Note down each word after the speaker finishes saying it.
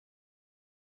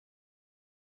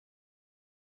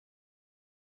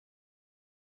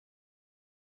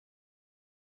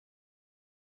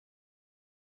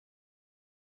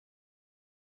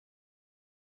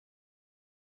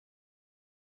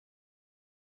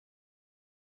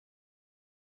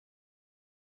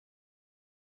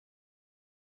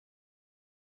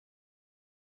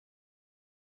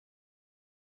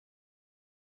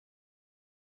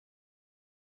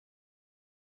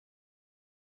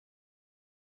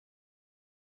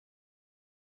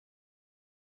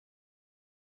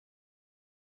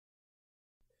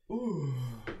Ooh.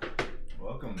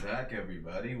 Welcome back,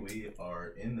 everybody. We are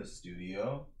in the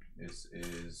studio. This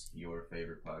is your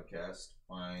favorite podcast,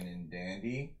 Fine and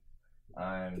Dandy.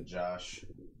 I'm Josh.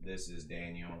 This is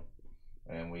Daniel.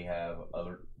 And we have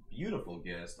a beautiful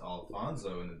guest,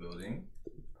 Alfonso, in the building,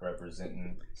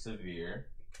 representing Severe.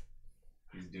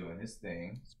 He's doing his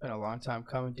thing. It's been a long time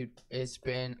coming, dude. It's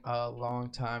been a long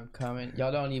time coming.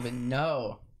 Y'all don't even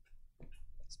know.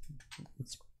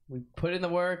 We put in the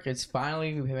work. It's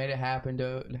finally, we made it happen,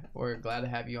 dude. We're glad to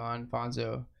have you on,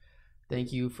 Fonzo.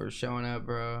 Thank you for showing up,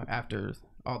 bro, after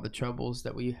all the troubles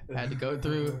that we had to go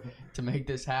through to make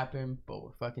this happen. But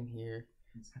we're fucking here.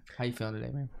 How you feeling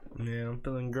today, man? Yeah, I'm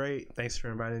feeling great. Thanks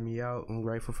for inviting me out. I'm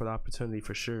grateful for the opportunity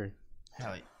for sure.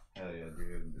 Hell yeah. Hell yeah,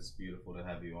 dude. It's beautiful to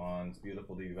have you on. It's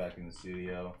beautiful to be back in the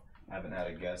studio. I haven't had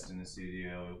a guest in the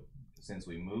studio since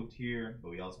we moved here, but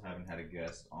we also haven't had a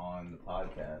guest on the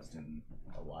podcast in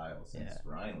a while since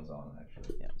Ryan was on,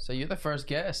 actually. Yeah. So you're the first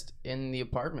guest in the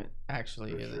apartment, actually.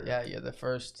 Sure. Yeah, you're the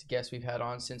first guest we've had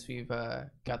on since we've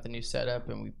got the new setup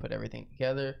and we put everything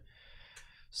together.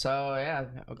 So yeah,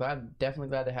 I'm definitely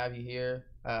glad to have you here.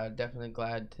 Definitely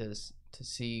glad to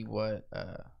see what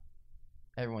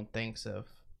everyone thinks of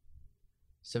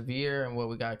Severe and what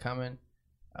we got coming.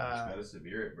 Just gotta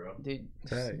severe it, bro. Dude,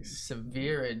 Thanks.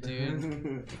 severe it,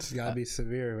 dude. Just gotta be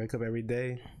severe. Wake up every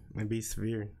day and be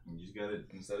severe. You just gotta,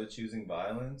 instead of choosing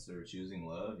violence or choosing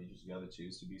love, you just gotta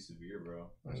choose to be severe, bro.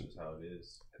 That's just how it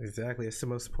is. Exactly. It's the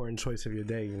most important choice of your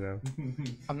day, you know.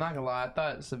 I'm not gonna lie. I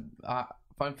thought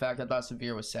fun fact. I thought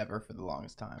Severe was Sever for the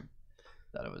longest time.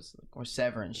 Thought it was like, we're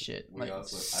severing shit,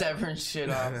 severing shit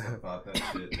off. I thought that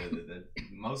shit. That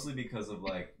mostly because of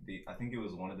like I think it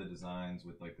was one of the designs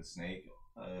with like the snake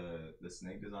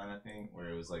design. I think where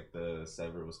it was like the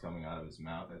sever was coming out of his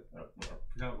mouth. I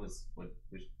forgot was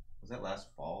that last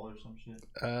fall or some shit.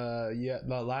 Yeah,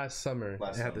 no, last summer.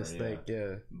 It had the snake,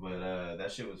 yeah. But that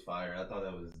shit was fire. I thought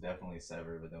that was definitely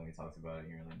sever, but then we talked about it and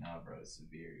you're like, nah, bro, it's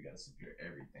severe. You gotta severe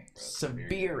everything, bro.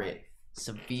 Severe it.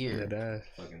 Severe. Yeah,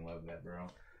 fucking love that, bro.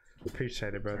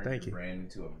 Appreciate it, bro. Turn Thank your you. brand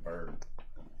into a bird.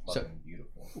 Fucking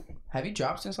beautiful. Have you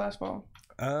dropped since last fall?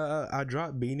 I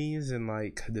dropped beanies in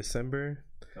like December.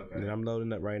 Okay. And I'm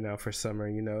loading up right now for summer.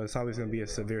 You know, it's always gonna be a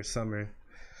severe summer.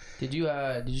 Did you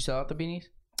sell out the beanies?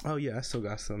 Oh yeah, I still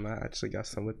got some. I actually got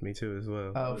some with me too as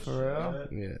well. Oh, for real?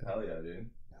 Yeah. Hell yeah, dude.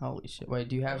 Holy shit! Wait,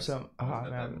 do you have some? Oh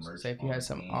man, say if you had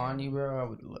some me. on you, bro, I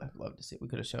would love to see. We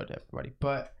could have showed to everybody.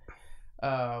 But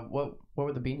what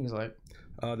were the beanies like?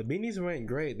 The beanies went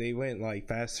great. They went like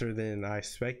faster than I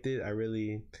expected. I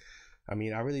really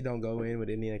don't go in with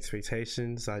any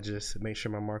expectations. I just make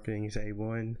sure my marketing is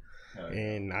A1.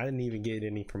 And I didn't even get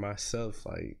any for myself.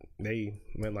 Like they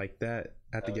went like that.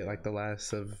 I had to get like the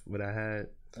last of what I had.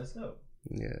 That's dope.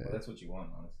 Yeah. Well, that's what you want,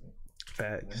 honestly.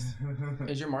 Facts.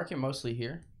 Is your market mostly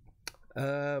here?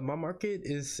 My market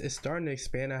is starting to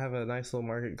expand. I have a nice little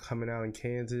market coming out in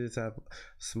Kansas. I have a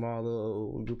small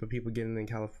little group of people getting in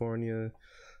California,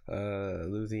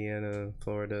 Louisiana,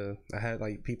 Florida. I had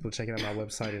like people checking out my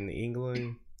website in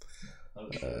England. Oh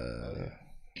shit.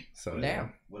 So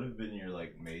damn. What have been your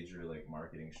like major like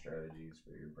marketing strategies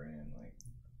for your brand? Like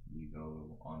you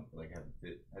go on like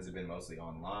has it been mostly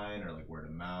online or like word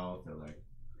of mouth or like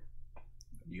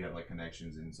you have like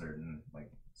connections in certain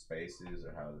like spaces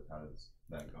or how's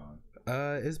that gone?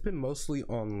 It's been mostly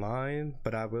online,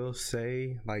 but I will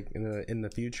say like in the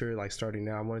future, like starting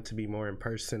now, I want it to be more in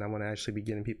person. I want to actually be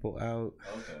getting people out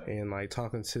and like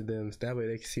talking to them. So that way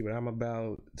they can see what I'm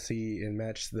about, see and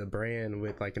match the brand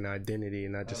with like an identity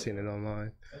and not just seeing it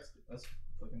online. That's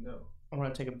fucking dope. I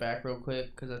want to take it back real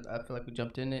quick because I feel like we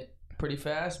jumped in it pretty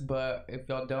fast. But if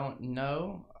y'all don't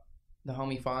know, the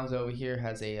homie Fonzo over here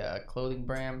has a clothing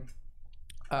brand.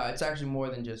 It's actually more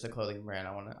than just a clothing brand.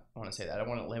 I want to say that. I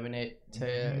want to limit it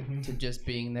to just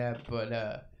being that. But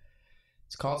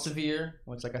it's called Severe,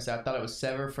 which, like I said, I thought it was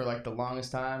Sever for like the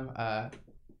longest time.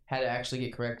 Had to actually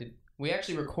get corrected. We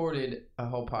actually recorded a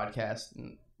whole podcast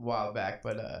a while back,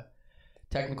 but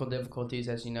technical difficulties,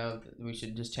 as you know, we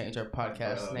should just change our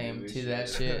podcast name to that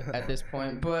shit at this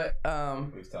point. But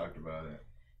we've talked about it.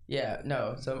 Yeah,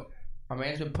 no. So our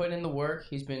man's been putting in the work.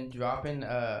 He's been dropping.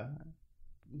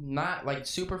 Not like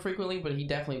super frequently, but he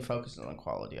definitely focuses on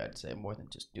quality, I'd say, more than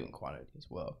just doing quantity as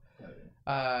well.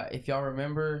 If y'all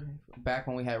remember back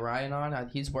when we had Ryan on,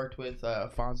 he's worked with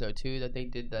Fonzo too, that they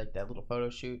did like that little photo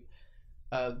shoot.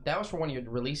 That was for one of your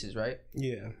releases, right?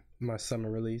 Yeah, my summer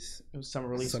release. It was summer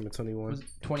release. Summer 21. Was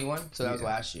 21? So that was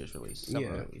last year's release.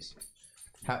 Summer release.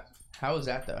 How was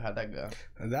that though? How'd that go?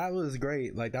 That was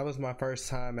great. Like that was my first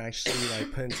time actually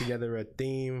like putting together a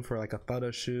theme for like a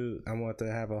photo shoot. I wanted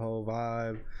to have a whole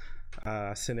vibe.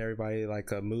 I sent everybody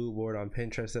like a mood board on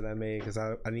Pinterest that I made because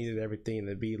I needed everything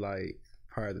to be like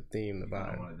part of the theme. The I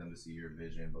vibe. wanted them to see your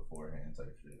vision beforehand,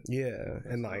 type shit. Yeah,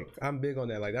 and like I'm big on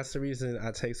that. Like that's the reason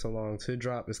I take so long to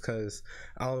drop is because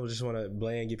I don't just want to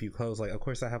bland give you clothes. Like of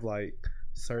course I have like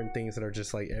certain things that are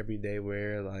just like everyday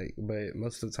wear. Like, but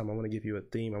most of the time I want to give you a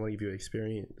theme. I want to give you an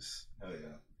experience. Hell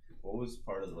yeah! What was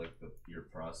part of like your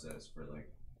process for like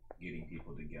getting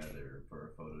people together for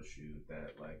a photo shoot?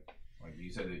 That like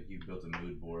you said that you built a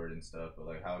mood board and stuff, but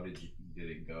like how did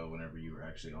it go whenever you were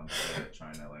actually on set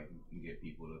trying to like get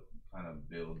people to kind of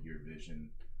build your vision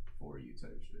for you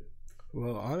type shit?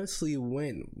 Well, honestly, it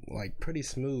went like pretty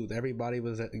smooth. Everybody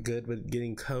was good with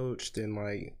getting coached and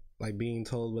like being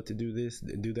told what to do, this,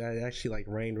 do that. It actually like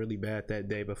rained really bad that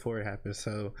day before it happened,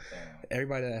 so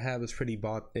everybody that I have is pretty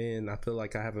bought in. I feel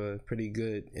like I have a pretty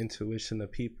good intuition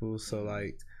of people, so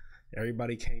like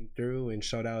everybody came through and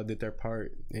showed out, did their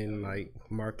part, and like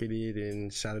marketed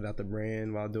and shouted out the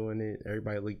brand while doing it.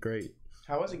 Everybody looked great.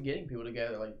 How was it getting people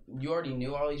together? Like you already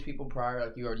knew all these people prior.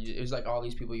 Like it was like all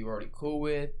these people you were already cool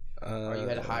with, or you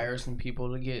had to hire some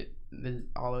people to get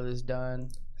all of this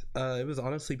done. It was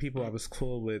honestly people I was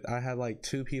cool with. I had like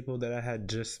 2 people that I had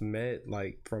just met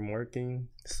like from working,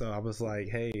 so I was like,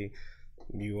 hey,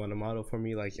 you want to model for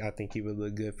me? Like I think you would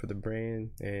look good for the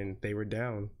brand, and they were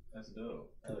down. That's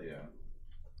dope. Hell yeah.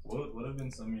 What have been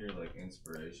some of your like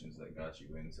inspirations that got you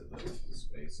into the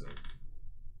space of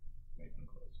making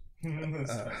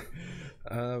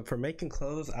clothes? For making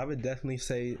clothes, I would definitely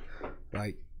say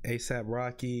like ASAP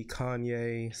Rocky,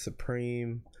 Kanye,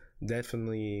 Supreme.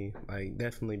 Definitely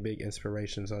big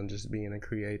inspirations on just being a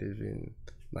creative and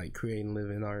like creating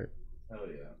living art. Hell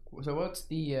yeah. So what's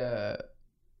the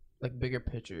like bigger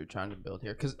picture you're trying to build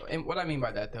here? Because and what I mean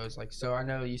by that though is like, so I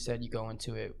know you said you go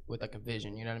into it with like a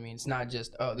vision, you know what I mean? It's not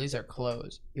just, oh, these are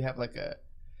clothes. You have like a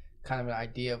kind of an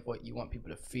idea of what you want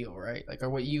people to feel, right? Like, or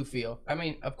what you feel. I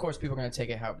mean, of course people are going to take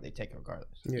it however they take it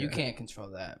regardless. Yeah. You can't control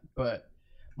that, but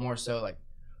more so like,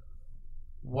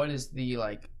 what is the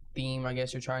like theme I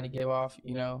guess you're trying to give off,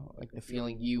 you know, like the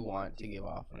feeling you want to give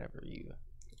off whenever you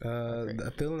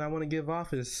the feeling I want to give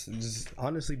off is just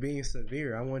honestly being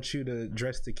severe. I want you to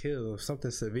dress to kill. If something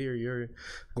severe, you're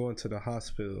going to the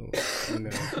hospital. You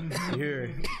know,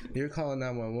 you're calling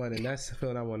 911, and that's the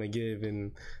feeling I want to give.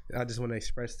 And I just want to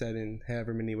express that in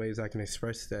however many ways I can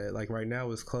express that. Like right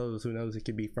now, it's clothes. Who knows? It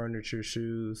could be furniture,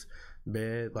 shoes,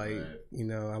 bed. Like you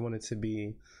know, I want it to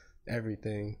be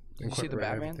everything. Did you see the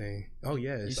Batman? Everything. Oh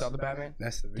yes. You saw the Batman?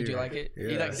 That's severe. Did you like it? Yeah.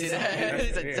 You like see that?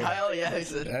 He's like, hell yeah.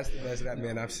 That's the best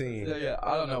Batman I've seen. Yeah,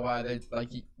 I don't know why they like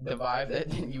the vibe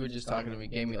that you were just talking to me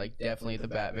gave me like definitely the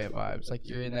Batman vibes. Like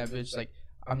you're in that bitch like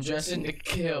I'm dressing to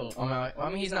kill. I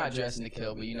mean he's not dressing to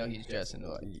kill, but you know he's dressing to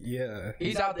like yeah.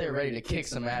 He's out there ready to kick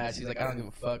some ass. He's like, I don't give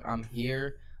a fuck. I'm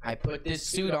here. I put this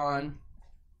suit on,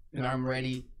 and I'm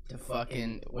ready to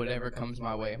fucking whatever comes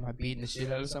my way. Am I beating the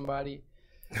shit out of somebody?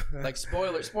 Like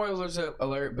spoilers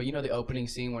alert, but you know the opening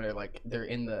scene where they're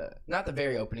in the, not the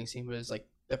very opening scene, but it's like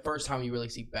the first time you really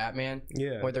see Batman.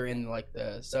 Yeah. Where they're in like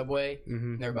the subway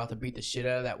and they're about to beat the shit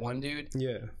out of that one dude.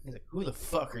 Yeah. He's like, who the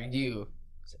fuck are you?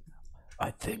 He's like,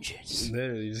 I vengeance.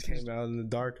 Literally just came out in the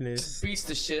darkness. Just beats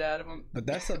the shit out of him. But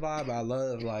that's the vibe I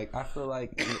love. Like I feel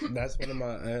like that's one of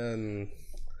my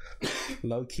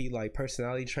low key like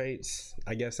personality traits.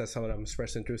 I guess that's what I'm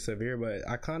expressing through severe, but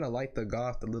I kind of like the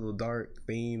goth, the little dark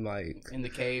theme, like in the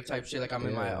cave type shit. Like I'm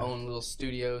in my own little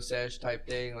studio sesh type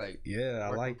thing. Like yeah, I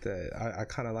like that. I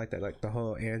kind of like that, like the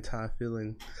whole anti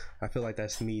feeling. I feel like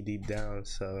that's me deep down.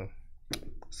 So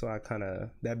I kind of,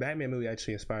 that Batman movie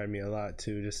actually inspired me a lot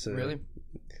too, just to really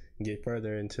get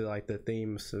further into like the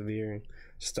theme of severe,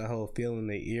 just the whole feeling,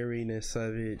 the eeriness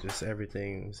of it, just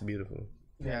everything. It's beautiful.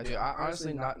 Yeah, dude. I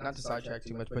honestly, not to sidetrack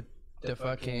too much, but the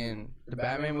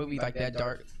Batman movie, like that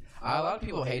dark. A lot of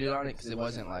people hated on it because it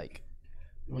wasn't like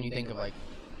when you think of like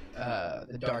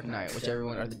the Dark Knight, which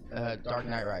everyone, or the Dark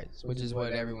Knight Rises, which is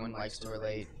what everyone likes to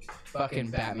relate. Fucking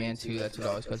Batman 2, that's what it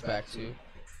always goes back to.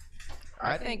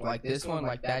 I think like this one,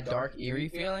 like that dark eerie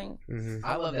feeling.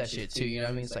 I love that shit too. You know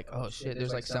what I mean? It's like, oh shit,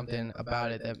 there's like something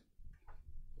about it that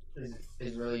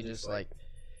is really just like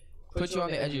puts you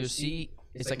on the edge of your seat.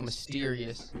 It's like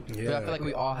mysterious. Yeah. But I feel like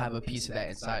we all have a piece of that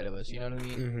inside of us. You know what I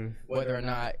mean? Whether or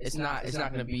not it's not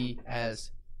gonna be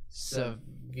as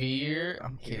severe.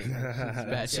 I'm kidding.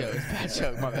 It's a bad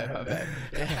joke. My bad.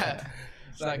 Yeah.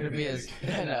 It's not gonna be as. I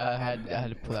had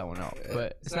to pull that one out.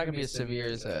 But it's not gonna be as severe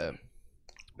as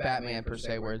Batman per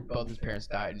se, where both his parents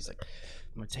died. And he's like,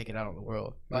 I'm gonna take it out on the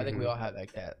world. But I think we all have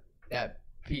like that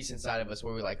piece inside of us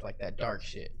where we like that dark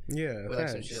shit. Yeah. We like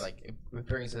some shit like it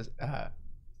brings us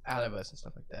out of us and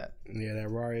stuff like that. Yeah, that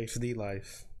raw HD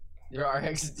life. Your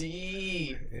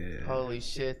RXD. Yeah. Holy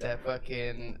shit, that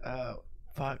fucking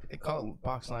fuck. They call it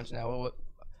box lunch now. What?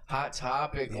 Hot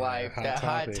Topic life.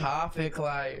 Hot Topic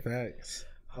life. Facts.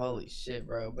 Holy shit,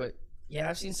 bro. But yeah,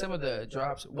 I've seen some of the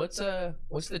drops. What's the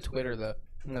Twitter though?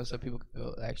 You know, so people can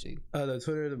go actually. The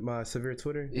Twitter, my Severe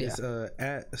Twitter is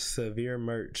at Severe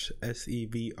Merch,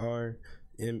 SEVRMERCH.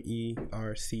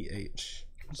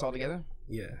 It's all together?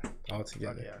 Yeah, all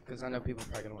together. Yeah, because I know people are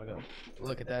probably gonna want to go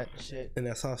look at that shit. And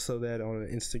that's also that on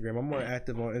Instagram. I'm more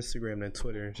active on Instagram than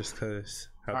Twitter, just because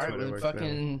how all right, Twitter works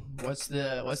fucking now. What's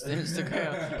the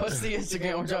Instagram? What's the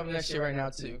Instagram? We're dropping that shit right now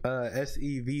too.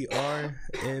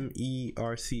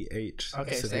 SEVRMERCH.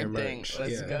 Okay, Severe same thing. Merch.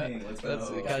 Let's go.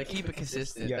 We gotta keep it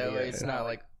consistent. That way it's not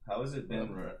like. How has it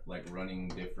been like running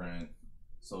different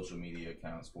social media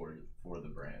accounts for the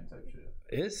brand type shit?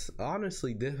 It's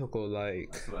honestly difficult.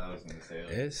 Like that's what I was gonna say.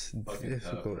 Like, it's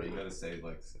difficult. Tough, you gotta stay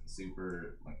like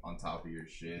super like on top of your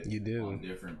shit. You do on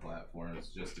different platforms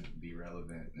just to be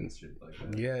relevant and shit like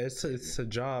that. Yeah, it's a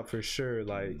job for sure.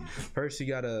 Like first you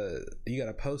gotta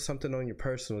post something on your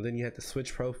personal, then you have to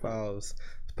switch profiles,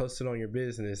 post it on your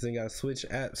business, then you gotta switch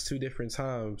apps 2 different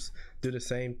times, do the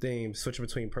same thing, switch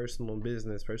between personal and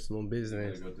business. You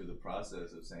gotta go through the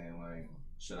process of saying like,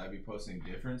 should I be posting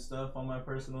different stuff on my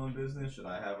personal and business? Should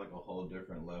I have like a whole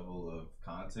different level of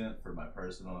content for my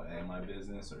personal and my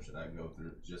business? Or should I go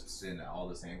through just send all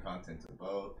the same content to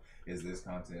both? Is this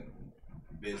content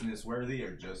business worthy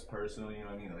or just personal? You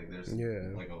know what I mean? Like there's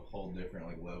like a whole different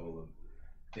like level of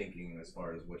thinking as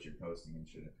far as what you're posting and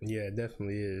shit. Yeah, it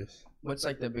definitely is. What's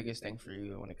like the biggest thing for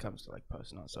you when it comes to like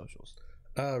posting on socials?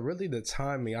 Really the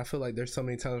timing. I feel like there's so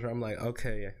many times where I'm like,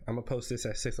 okay, I'm gonna post this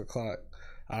at 6 o'clock.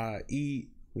 Eat,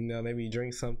 you know, maybe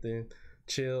drink something,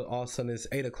 chill. All of a sudden it's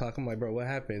 8 o'clock. I'm like, bro, what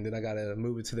happened? Then I gotta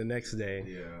move it to the next day.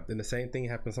 Yeah. Then the same thing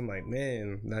happens. I'm like,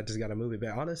 man, I just gotta move it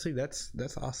back. Honestly, that's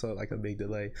also like a big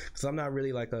delay because I'm not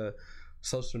really like a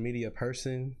social media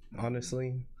person,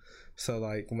 honestly. So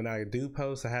like when I do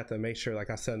post, I have to make sure like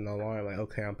I set an alarm. Like,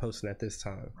 okay, I'm posting at this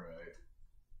time. Right.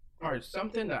 All right.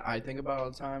 Something that I think about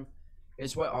all the time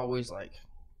is what always like.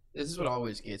 This is what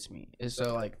always gets me. Is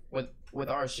so like with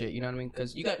our shit, you know what I mean?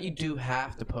 Because you do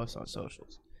have to post on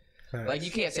socials. Nice. Like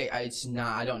you can't say it's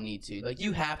not. I don't need to. Like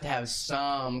you have to have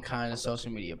some kind of social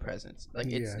media presence. Like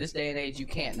it's this day and age, you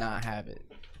can't not have it,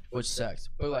 which sucks.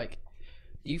 But like,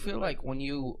 do you feel like when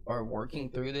you are working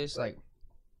through this, like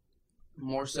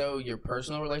more so your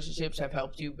personal relationships have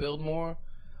helped you build more,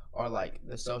 or like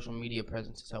the social media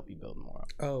presence has helped you build more?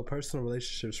 Oh, personal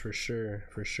relationships for sure.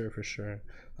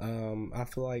 I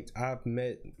feel like I've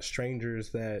met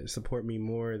strangers that support me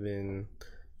more than,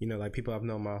 you know, like people I've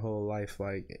known my whole life.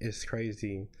 Like it's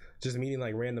crazy just meeting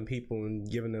like random people and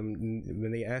giving them,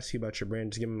 when they ask you about your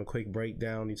brand, just give them a quick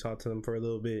breakdown. You talk to them for a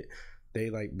little bit, they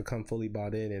like become fully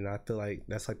bought in, and I feel like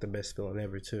that's like the best feeling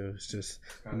ever too. It's just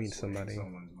meeting somebody.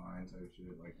 Someone's mind type shit.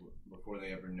 Like before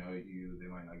they ever know you, they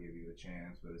might not give you a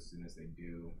chance, but as soon as they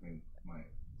do, they might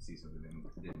see something they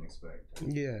didn't expect.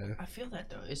 Yeah, I feel that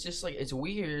though. It's just like it's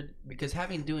weird because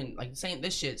doing like same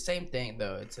thing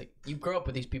though. It's like you grow up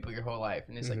with these people your whole life,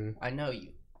 and it's like I know you,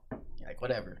 like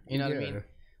whatever, you know what I mean.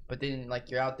 But then like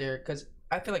you're out there because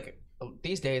I feel like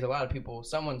these days a lot of people,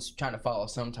 someone's trying to follow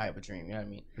some type of dream. You know what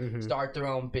I mean? Start their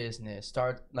own business.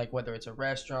 Start like whether it's a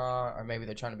restaurant or maybe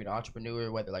they're trying to be an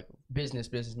entrepreneur. Whether like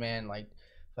businessman, like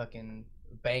fucking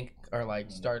bank or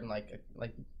like starting like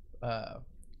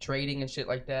trading and shit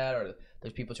like that, or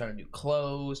there's people trying to do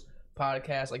clothes,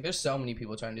 podcasts. Like there's so many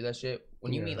people trying to do that shit.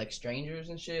 When you meet like strangers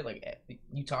and shit, like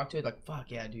you talk to it, like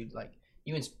fuck yeah, dude. Like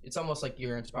it's almost like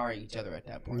you're inspiring each other at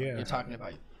that point. You're talking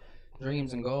about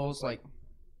dreams and goals. Like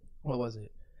what was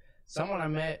it? Someone I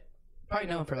met, probably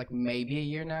known for like maybe a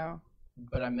year now,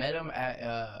 but I met him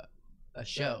at a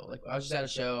show. Like I was just at a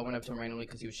show. I went up to him randomly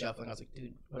because he was shuffling. I was like,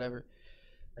 dude, whatever.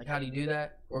 Like, how do you do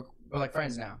that? We're like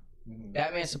friends now.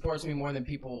 That man supports me more than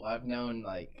people I've known,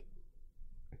 like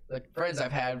friends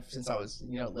I've had since I was,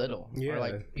 you know, little. Or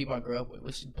like people I grew up with,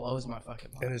 which blows my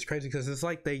fucking mind. And it's crazy because it's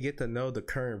like they get to know the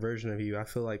current version of you. I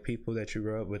feel like people that you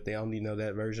grow up with, they only know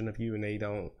that version of you, and they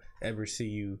don't ever see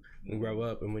you grow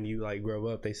up. And when you like grow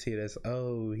up, they see it as,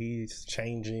 oh, he's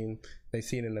changing. They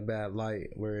see it in a bad light.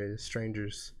 Whereas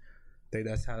strangers,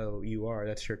 that's how you are.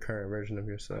 That's your current version of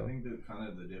yourself. I think the kind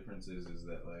of the difference is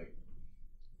that like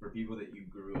for people that you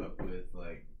grew up with,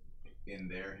 like in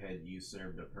their head you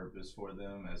served a purpose for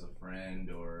them as a friend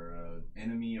or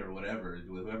enemy or whatever,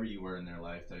 whoever you were in their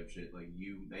life type shit. Like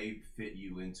they fit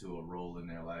you into a role in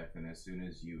their life, and as soon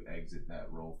as you exit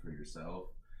that role for yourself,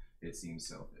 it seems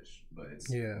selfish, but it's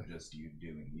just you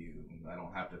doing you. I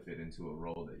don't have to fit into a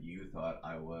role that you thought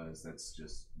I was. That's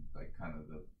just like kind of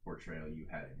the portrayal you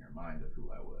had in your mind of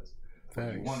who I was,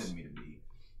 what you wanted me to be.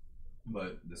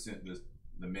 But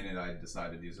the minute I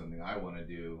decide to do something I want to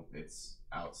do, it's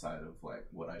outside of like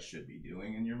what I should be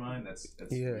doing in your mind. That's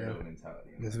weirdo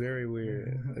mentality. It's very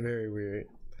weird. Very weird.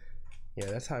 Yeah,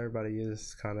 that's how everybody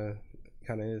is kind of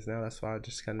is now. That's why I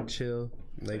just kind of chill,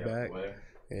 lay back.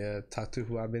 Yeah, talk to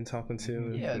who I've been talking to,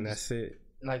 and that's it.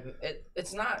 Like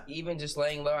it's not even just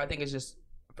laying low. I think it's just,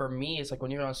 for me, it's like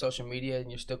when you're on social media and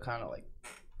you're still kind of like,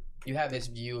 you have this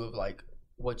view of like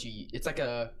what you. It's like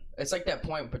that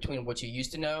point between what you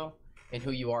used to know and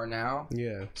who you are now.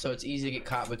 Yeah. So it's easy to get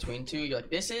caught between two. You're like,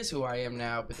 this is who I am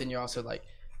now, but then you're also like,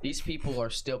 these people are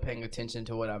still paying attention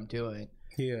to what I'm doing.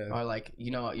 Yeah. Or like,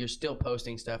 you know, you're still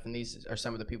posting stuff, and these are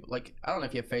some of the people. Like, I don't know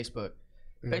if you have Facebook.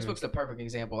 Facebook's the perfect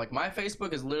example. Like, my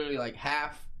Facebook is literally like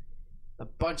half a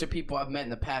bunch of people I've met in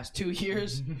the past 2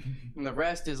 years, and the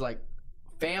rest is like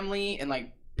family and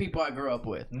like people I grew up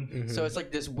with. So it's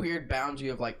like this weird boundary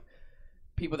of like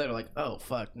people that are like, oh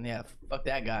fuck, yeah, fuck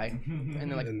that guy, and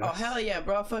they're like, oh hell yeah,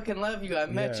 bro, I fucking love you. I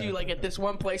met you like at this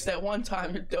one place that one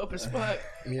time. You're dope as fuck.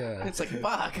 Yeah, and it's like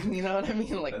fuck, you know what I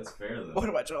mean? Like, that's fair though. Where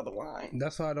do I draw the line?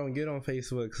 That's why I don't get on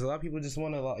Facebook, because a lot of people just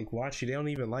want to like watch you. They don't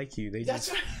even like you. They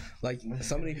just like,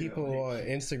 so many people on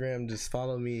Instagram just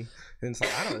follow me, and it's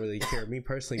like, I don't really care, me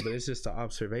personally, but it's just an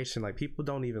observation. Like, people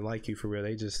don't even like you for real.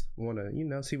 They just want to, you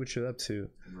know, see what you're up to,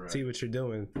 see what you're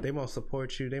doing. They won't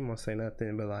support you. They won't say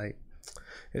nothing, but like,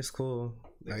 it's cool.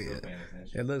 Like,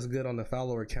 it looks good on the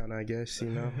follower count, I guess, you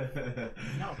know.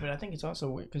 No, but I think it's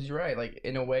also weird, because you're right. Like,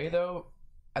 in a way, though,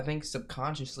 I think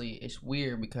subconsciously it's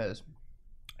weird, because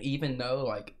even though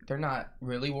like they're not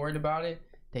really worried about it,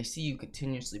 they see you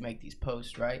continuously make these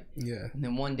posts, right? Yeah. And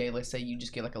then one day, let's say you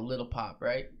just get like a little pop,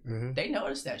 right? They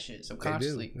notice that shit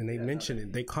subconsciously. They do. And they mention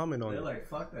it. They comment on it. They're like,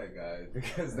 fuck that guy.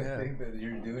 Because they think that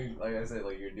you're doing, like I said,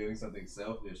 like you're doing something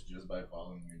selfish just by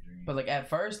following your dreams. But like at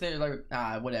first, they're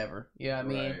like, whatever. You know what I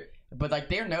mean? Right. But like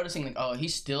they're noticing like, oh,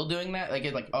 he's still doing that? Like,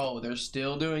 it's like, oh, they're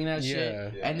still doing that shit?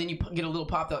 Yeah. And then you get a little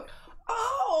pop, they're like,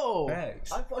 oh,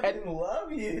 thanks. I fucking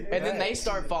love you. And then they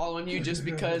start following you just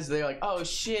because they're like, oh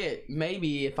shit,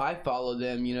 maybe if I follow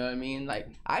them, you know what I mean? Like,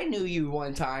 I knew you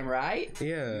one time, right?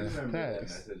 Yeah.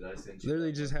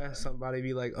 Literally just have somebody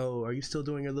be like, oh, are you still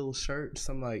doing your little shirts?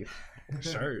 I'm like,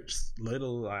 shirts,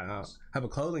 little. I have a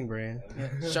clothing brand.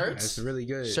 Shirts. It's really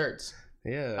good. Shirts.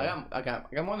 Yeah, I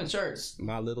got more than shirts.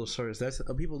 My little shirts. That's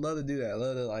people love to do that.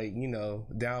 Love to, like, you know,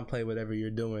 downplay whatever you're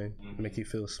doing, make you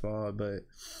feel small, but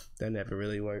that never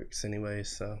really works anyway.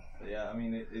 So yeah, I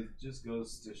mean, it just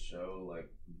goes to show like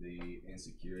the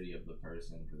insecurity of the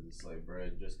person, because it's like, bro,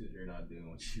 just because you're not doing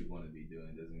what you want to be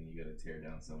doing doesn't mean you got to tear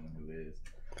down someone who is.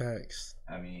 Facts.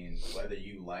 I mean, whether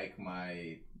you like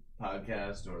my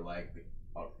podcast or like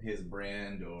his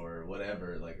brand or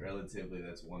whatever, like, relatively,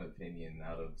 that's one opinion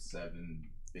out of 7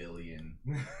 billion.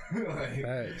 Like,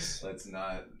 thanks. Let's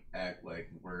not act like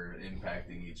we're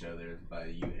impacting each other by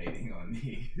you hating on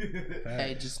me.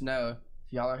 Hey, just know,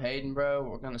 if y'all are hating, bro,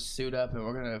 we're gonna suit up and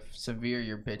we're gonna severe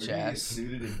your bitch ass. Get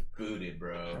suited and booted,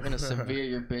 bro. We're gonna severe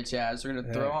your bitch ass. We're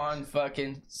gonna throw on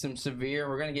fucking some severe.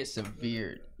 We're gonna get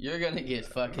severed. You're gonna get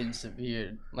fucking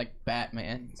severed, like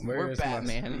Batman. We're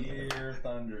Batman. Severe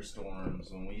thunderstorms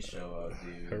when we show up,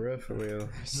 dude. For real.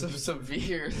 Some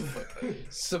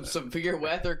severe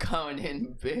weather coming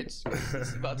in, bitch.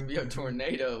 It's about to be a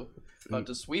tornado. About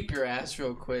to sweep your ass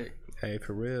real quick. Hey,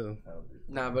 for real.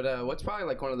 Nah, but what's probably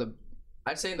like one of the,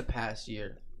 I'd say in the past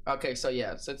year. Okay, so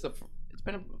yeah, since it's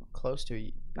been close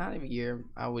to not even a year,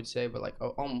 I would say, but like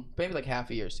maybe like half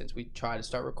a year since we tried to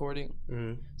start recording.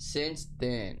 Since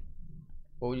then,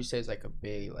 what would you say is like a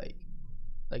big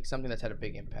like something that's had a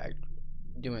big impact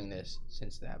doing this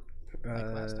since that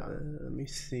last time? Let me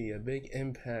see, a big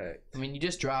impact. I mean, you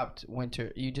just dropped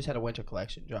winter. You just had a winter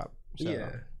collection drop. So.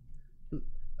 Yeah.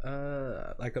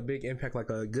 Like a big impact, like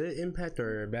a good impact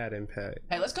or a bad impact?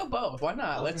 Hey, let's go both. Why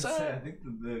not? I think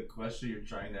the question you're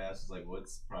trying to ask is like,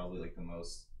 what's probably like the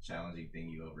most challenging thing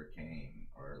you overcame,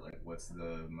 or like what's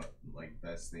the like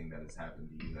best thing that has happened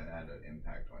to you that had an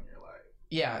impact on your life?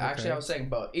 Yeah, okay. Actually, I was saying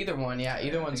both. Either one,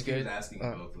 either one's good. He was asking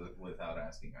both without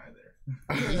asking either.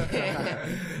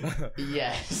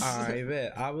 Yes. All right,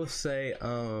 bet. I will say,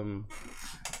 the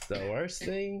worst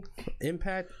thing,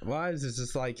 impact wise, is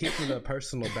just like keeping the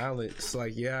personal balance.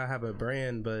 Like, yeah, I have a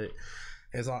brand, but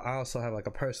I also have like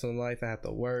a personal life. I have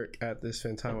to work. I have to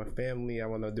spend time with family. I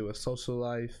want to do a social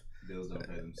life. Bills don't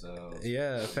pay themselves.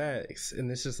 Yeah, facts.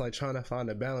 And it's just like trying to find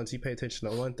a balance. You pay attention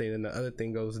to one thing and the other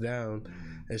thing goes down.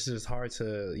 It's just hard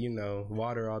to,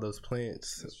 water all those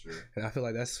plants. That's true. And I feel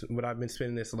like that's what I've been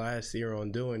spending this last year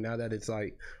on doing. Now that it's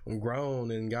like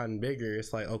grown and gotten bigger,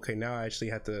 it's like, okay, now I actually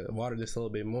have to water this a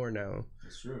little bit more now.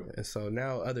 That's true. And so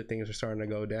now other things are starting to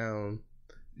go down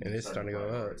and it's starting to go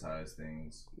up. Prioritize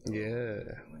things. Yeah.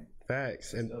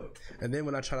 Facts. And then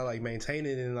when I try to like maintain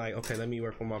it and like, okay, let me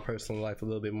work on my personal life a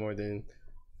little bit more than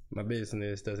my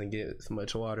business doesn't get as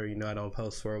much water. I don't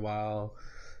post for a while.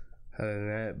 Other than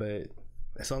that, but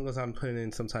as long as I'm putting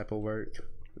in some type of work,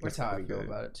 that's how I feel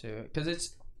about it too. Because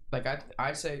it's like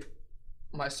I say,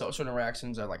 my social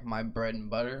interactions are like my bread and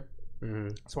butter. Mm-hmm.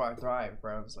 That's why I thrive,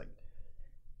 bro. It's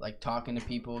like talking to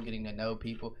people, getting to know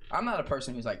people. I'm not a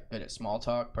person who's like good at small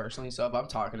talk personally. So if I'm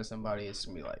talking to somebody, it's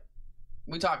gonna be like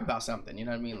we talk about something. You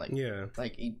know what I mean? Like yeah,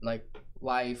 like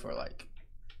life or like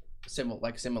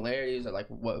similarities or like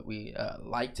what we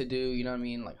like to do. You know what I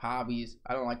mean? Like hobbies.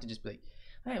 I don't like to just be like,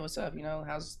 hey, what's up?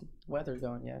 How's the weather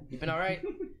going? Yeah, you been all right?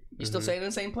 You still staying in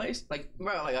the same place? Like,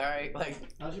 bro, like, all right, like,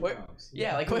 how's your mom's?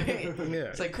 Yeah, like, wait, yeah.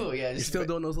 It's like cool, yeah. You're still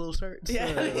doing those little shirts? Yeah,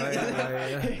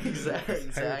 like, exactly.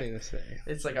 Everything to say.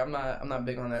 It's like I'm not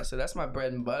big on that, so that's my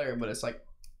bread and butter. But it's like,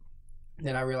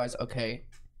 then I realized, okay,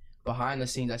 behind the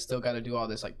scenes, I still got to do all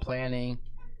this like planning.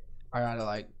 I gotta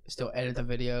like still edit the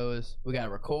videos. We gotta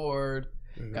record.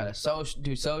 Gotta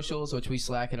do socials, which we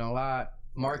slacking a lot.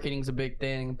 Marketing's a big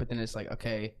thing, but then it's like,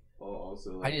 okay,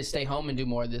 also, I need to stay home and do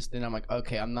more of this. Then I'm like,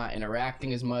 okay, I'm not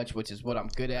interacting as much, which is what I'm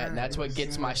good at, and that's what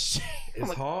gets my shit. It's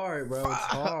like, hard, bro. It's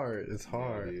hard. It's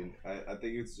hard. Yeah, I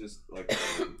think it's just like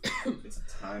it's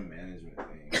a time management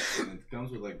thing, and it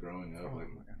comes with like growing up. Like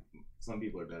some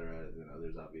people are better at it than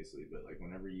others, obviously, but like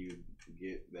whenever you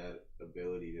get that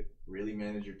ability to really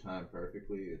manage your time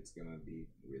perfectly, it's gonna be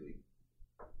really.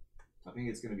 I think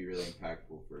it's gonna be really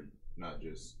impactful for not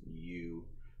just you.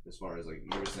 As far as like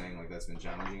you were saying, like that's been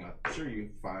challenging. I'm sure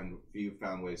you've found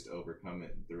ways to overcome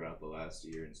it throughout the last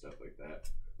year and stuff like that.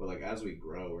 But like as we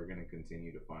grow, we're gonna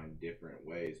continue to find different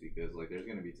ways because like there's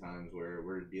gonna be times where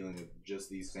we're dealing with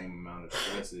just these same amount of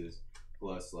stresses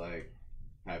plus like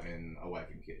having a wife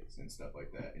and kids and stuff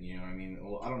like that. And you know what I mean?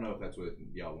 Well, I don't know if that's what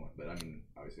y'all want, but I mean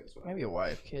obviously that's what maybe a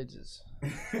wife, kids is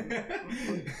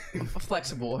I'm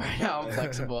flexible right now. I'm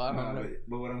flexible. I don't know.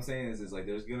 But what I'm saying is like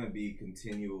there's gonna be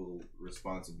continual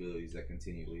responsibilities that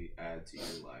continually add to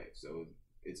your life. So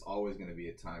it's always gonna be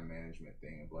a time management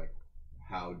thing of like,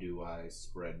 how do I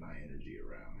spread my energy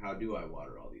around? How do I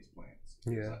water all these plants?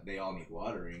 Yeah, they all need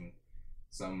watering.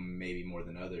 Some maybe more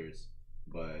than others,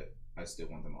 but I still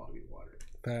want them all to be watered.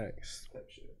 Facts. Type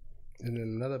shit. And then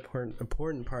another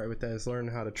important part with that is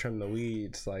learning how to trim the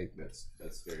weeds. Like that's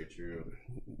very true.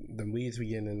 The weeds be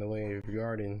getting in the way of your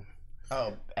garden.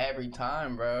 Oh, every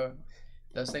time, bro.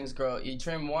 Those things grow. You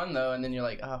trim one though, and then you're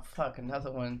like, oh fuck,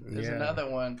 another one. There's another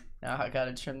one. Now I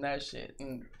gotta trim that shit.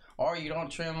 Or you don't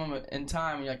trim them in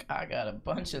time. You're like, I got a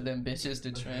bunch of them bitches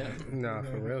to trim. Nah,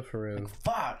 for real. Like,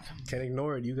 fuck. Can't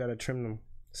ignore it. You gotta trim them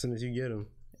as soon as you get them.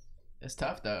 It's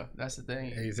tough though. That's the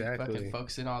thing. Exactly. You fucking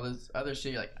focusing on all this other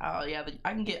shit. You're like, oh yeah,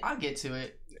 I'll get to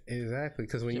it. Exactly,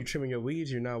 because when you're trimming your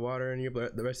weeds, you're not watering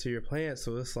the rest of your plants.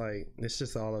 So it's like it's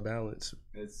just all a balance.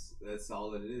 That's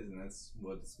all it is, and that's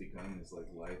what it's become. It's like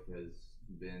life has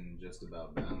been just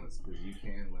about balance because you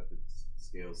can let the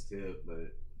scales tip,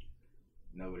 but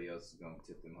nobody else is gonna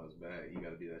tip them hoes back. You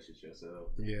gotta do that shit yourself.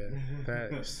 Yeah,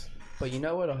 facts. But you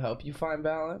know what'll help you find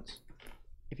balance?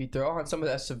 If you throw on some of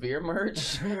that severe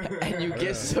merch and you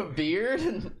get severe.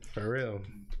 For real.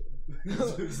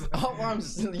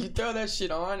 You throw that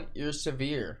shit on, you're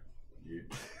severe.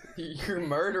 You're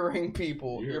murdering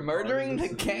people. You're murdering the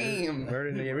game.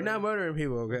 We're not murdering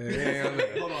people,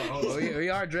 okay? Hold on. We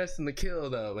are dressed in the kill,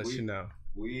 though. Let you know.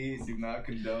 We do not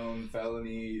condone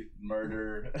felony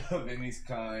murder of any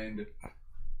kind.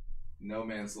 No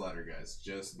manslaughter, guys.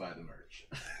 Just buy the merch.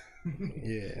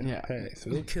 Yeah. Hey,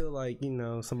 so we'll kill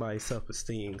somebody's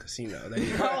self-esteem because they other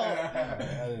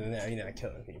than that, you're not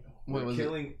killing people. We're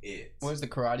killing it. What was the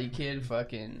Karate Kid?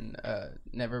 Fucking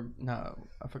never. No,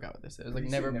 I forgot what this is. It was like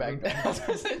never back down.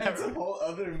 That's a whole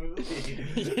other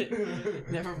movie.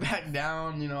 Never back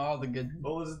down. All the good.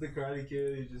 What was it? The Karate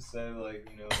Kid? He just said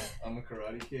I'm a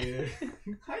Karate Kid.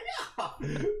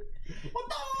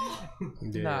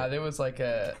 Nah, there was like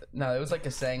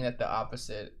a saying that the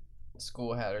opposite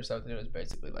school had or something. It was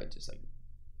basically like just like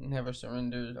never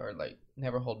surrender or like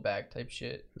never hold back type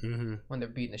shit. Mm-hmm. When they're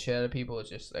beating the shit out of people, it's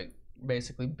just like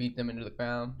basically beat them into the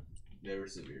ground. They were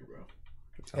severe, bro.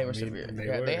 They were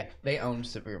severe. They owned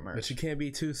severe merch. But you can't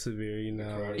be too severe, you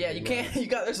know. Yeah, you can't.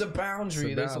 There's a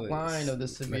boundary. There's a line of the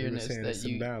severeness that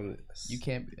you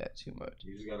can't be that too much.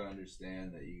 You just gotta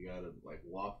understand that you gotta like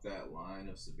walk that line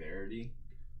of severity,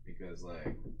 because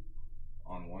like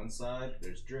on one side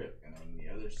there's drip, and on the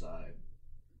other side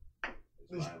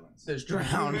there's violence. There's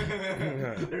drown.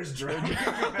 There's drown.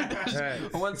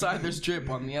 On one side there's drip.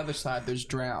 On the other side there's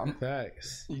drown.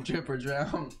 Facts. You drip or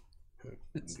drown.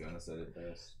 Gonna said it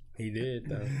best. He did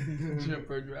though. Drip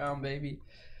or drown, baby.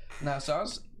 Now, so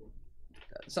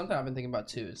something I've been thinking about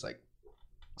too is like,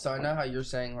 so I know how you're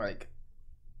saying like,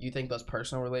 you think those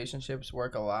personal relationships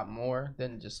work a lot more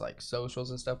than just like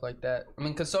socials and stuff like that. I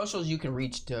mean, because socials you can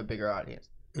reach to a bigger audience,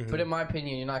 but in my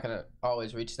opinion, you're not gonna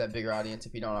always reach that bigger audience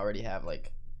if you don't already have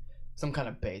like some kind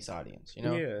of base audience, you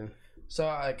know? Yeah. So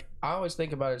like, I always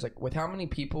think about it as like, with how many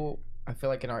people I feel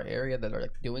like in our area that are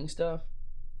like doing stuff.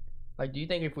 Like, do you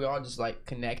think if we all just like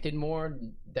connected more,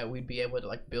 that we'd be able to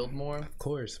like build more? Of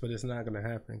course, but it's not gonna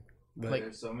happen. But like,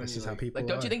 there's so many, that's just how people. Like,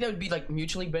 don't you think that would be like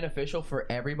mutually beneficial for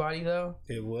everybody though?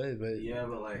 It would, but yeah,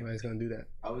 but like nobody's gonna do that.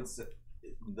 I would say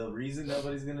the reason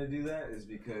nobody's gonna do that is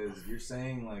because you're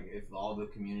saying like if all the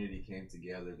community came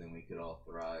together, then we could all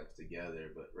thrive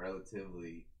together. But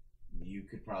relatively, you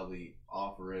could probably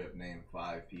name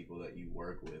 5 people that you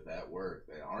work with at work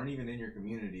that aren't even in your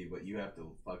community, but you have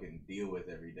to fucking deal with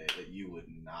every day that you would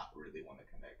not really want to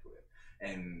connect with.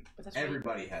 And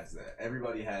everybody has that.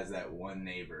 Everybody has that one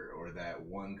neighbor or that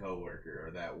one coworker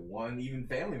or that one even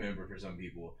family member for some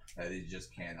people that they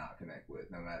just cannot connect with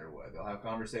no matter what. They'll have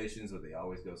conversations, but they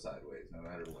always go sideways no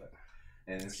matter what.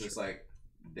 And it's just like,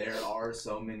 there are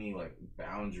so many like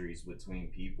boundaries between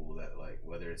people that like,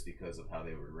 whether it's because of how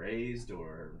they were raised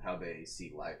or how they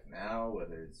see life now,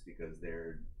 whether it's because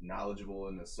they're knowledgeable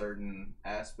in a certain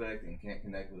aspect and can't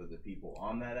connect with other people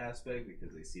on that aspect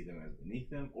because they see them as beneath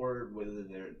them, or whether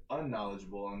they're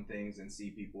unknowledgeable on things and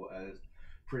see people as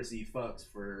prissy fucks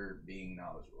for being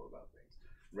knowledgeable about things.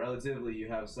 Relatively, you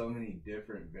have so many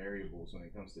different variables when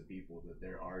it comes to people that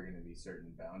there are going to be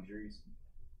certain boundaries.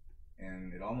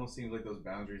 And it almost seems like those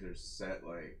boundaries are set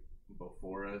like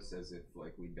before us, as if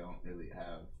like we don't really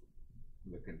have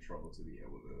the control to be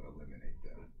able to eliminate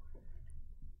them.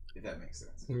 If that makes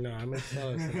sense. No, it makes a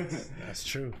lot of sense. That's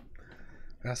true.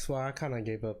 That's why I kind of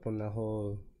gave up on the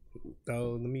whole.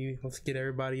 Oh, let's get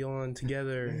everybody on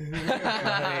together.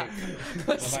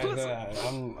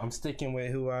 I'm sticking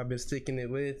with who I've been sticking it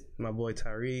with. My boy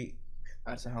Tyreek.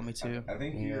 That's a homie too. I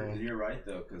think you're right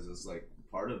though, because it's like,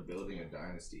 part of building a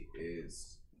dynasty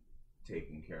is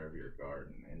taking care of your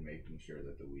garden and making sure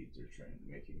that the weeds are trimmed,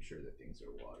 making sure that things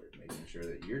are watered, making sure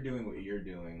that you're doing what you're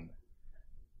doing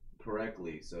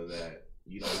correctly so that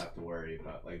you don't have to worry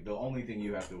about, like, the only thing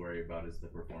you have to worry about is the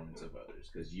performance of others,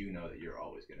 because you know that you're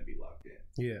always going to be locked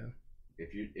in. Yeah.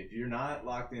 If you're not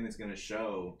locked in, it's going to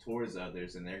show towards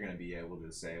others, and they're going to be able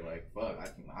to say like, fuck,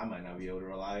 I might not be able to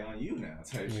rely on you now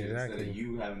type shit, instead of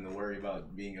you having to worry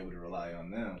about being able to rely on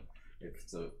them. It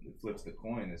flips the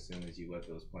coin as soon as you let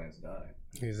those plants die.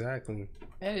 Exactly.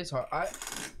 It is hard. I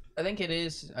think it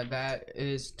is that it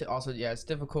is also, yeah, it's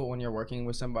difficult when you're working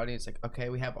with somebody. It's like, okay,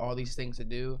 we have all these things to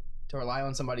do, to rely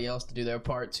on somebody else to do their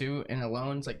part too, and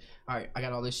alone it's like, all right, I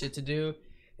got all this shit to do,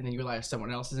 and then you realize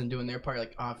someone else isn't doing their part. You're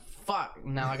like, oh fuck,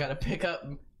 now I got to pick up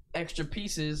extra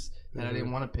pieces that I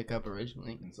didn't want to pick up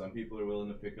originally. And some people are willing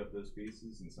to pick up those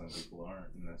pieces, and some people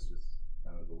aren't, and that's just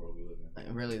kind of the world we live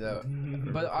in. Really though.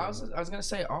 But I was gonna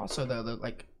say also though that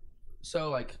like, so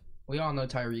like we all know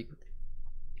Tyreek,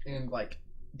 and like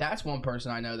that's one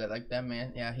person I know that like that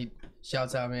man, yeah, he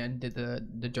shouts out, man, did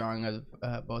the drawing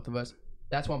of both of us.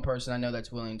 That's one person I know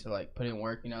that's willing to like put in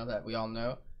work, you know, that we all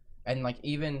know. And like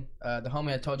even the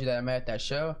homie I told you that I met at that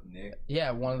show, Nick.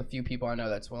 Yeah, one of the few people I know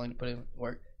that's willing to put in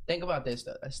work. Think about this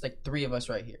though, that's like 3 of us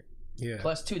right here. Yeah.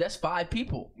 Plus 2, that's 5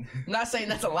 people. I'm not saying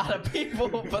that's a lot of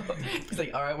people, but it's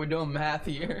like, all right, we're doing math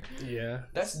here. Yeah.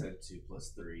 That's 2 plus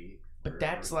 3. But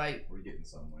that's like, we're getting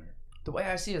somewhere. The way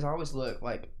I see it is I always look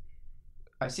like,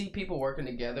 I see people working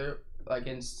together like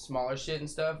in smaller shit and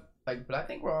stuff. Like, but I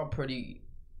think we're all pretty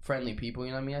friendly people.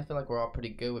 You know what I mean? I feel like we're all pretty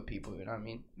good with people. You know what I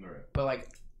mean? Right. But like,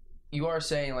 you are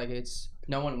saying like it's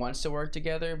no one wants to work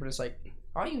together, but it's like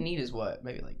all you need is what,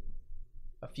 maybe like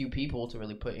a few people to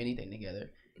really put anything together.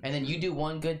 And then you do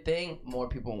one good thing, more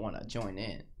people want to join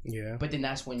in. Yeah. But then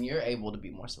that's when you're able to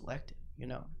be more selective, you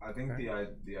know? I think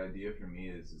the idea for me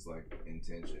is like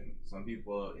intention. Some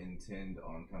people intend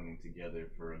on coming together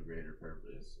for a greater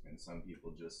purpose, and some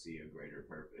people just see a greater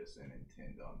purpose and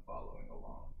intend on following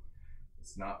along.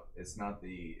 it's not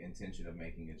the intention of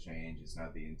making a change. It's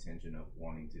not the intention of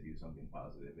wanting to do something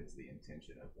positive. It's the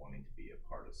intention of wanting to be a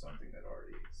part of something that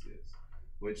already exists.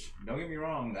 Which, don't get me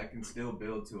wrong, that can still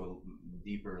build to a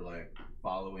deeper like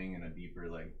following and a deeper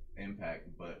like impact.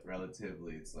 But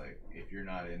relatively, it's like if you're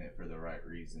not in it for the right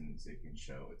reasons, it can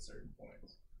show at certain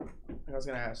points. I was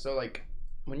gonna ask. So like,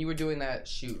 when you were doing that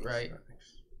shoot, right?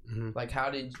 Mhm. Like,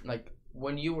 how did like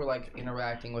when you were like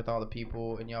interacting with all the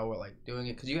people and y'all were like doing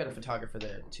it? Because you had a photographer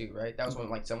there too, right? That was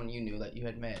when like someone you knew that you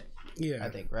had met. Yeah, I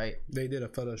think, right? they did a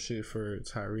photo shoot for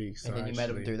Tyreek. So And then you met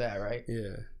him through that, right?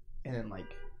 Yeah. And then like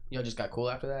y'all just got cool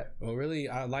after that. Well, really,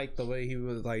 I liked the way he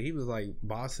was like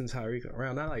bossing Tyreek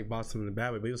around. Not like bossing him in a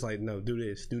bad way, but he was like, no, do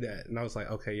this, do that. And I was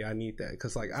like, okay, yeah, I need that.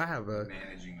 Because, like, I have a...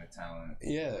 Managing the talent.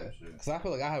 Yeah. Because I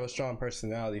feel like I have a strong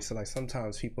personality. So, like,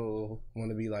 sometimes people want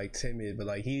to be, like, timid. But,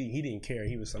 like, he didn't care.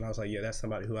 And I was like, yeah, that's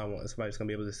somebody who I want. Somebody's going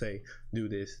to be able to say, do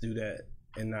this, do that,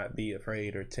 and not be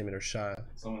afraid or timid or shy.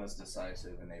 Someone that's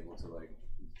decisive and able to, like,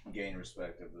 gain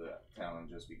respect of the talent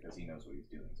just because he knows what he's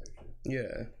doing type shit.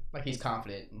 Yeah. Like he's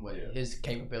confident in what his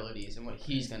capabilities and what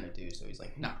he's gonna do. So he's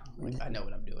like, nah, like, I know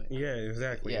what I'm doing. Yeah,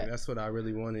 exactly. Yeah. And that's what I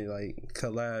really wanted, like,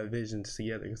 collab visions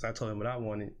together. Because I told him what I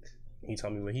wanted. He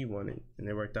told me what he wanted. And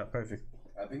it worked out perfect.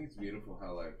 I think it's beautiful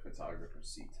how like photographers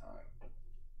see time.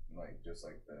 Like just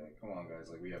like come on guys,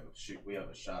 like we have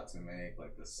a shot to make,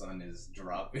 like the sun is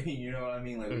dropping, you know what I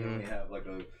mean? Like we only have like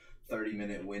a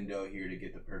 30-minute window here to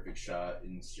get the perfect shot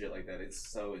and shit like that. It's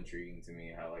so intriguing to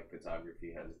me how like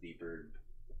photography has deeper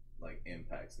like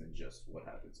impacts than just what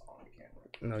happens on the camera.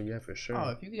 No, yeah, for sure. Oh,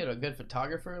 if you get a good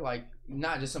photographer, like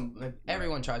not just some, like,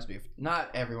 everyone tries to be. Not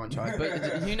everyone tries,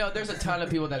 but you know, there's a ton of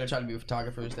people that are trying to be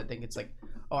photographers that think it's like,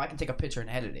 oh, I can take a picture and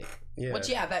edit it. Yeah.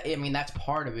 Which I mean that's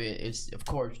part of it. Is of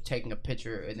course taking a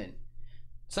picture and then.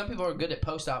 Some people are good at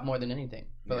post-op more than anything.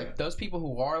 But, like, those people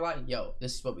who are like, yo,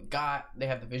 this is what we got. They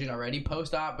have the vision already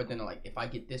post-op. But then, they're like, if I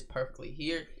get this perfectly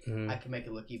here, I can make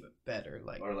it look even better.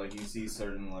 Like, or, like, you see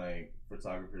certain, like,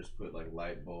 photographers put, like,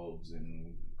 light bulbs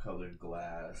and colored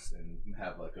glass and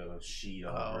have, like, a sheet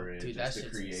over it just to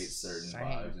create certain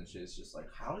vibes and shit. It's just like,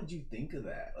 how did you think of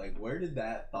that? Like, where did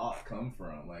that thought come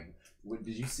from? Like,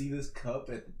 did you see this cup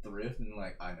at the thrift and,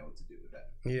 like, I know what to do with that?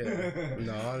 Yeah.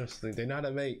 No, honestly, they know how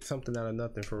to make something out of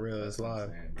nothing for real. It's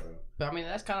live. But I mean,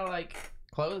 that's kind of like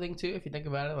clothing too, if you think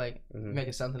about it. Like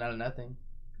making something out of nothing,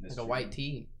 like a white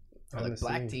tee or like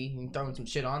black tee, and throwing some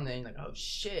shit on there. And like, oh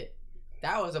shit,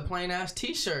 that was a plain ass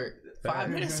T-shirt 5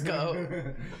 minutes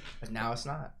ago, but now it's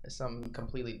not. It's something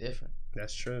completely different.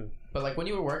 That's true. But like when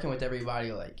you were working with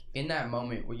everybody, like in that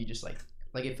moment, where you just like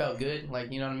it felt good,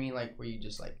 like you know what I mean, like where you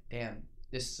just like, damn,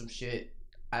 this is some shit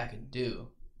I could do.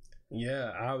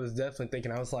 Yeah, I was definitely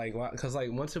thinking, I was like, because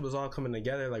like once it was all coming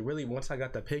together, like really once I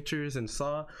got the pictures and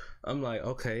saw, I'm like,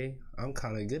 okay, I'm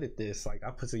kind of good at this. Like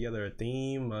I put together a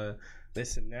theme,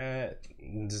 this and that,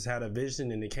 and just had a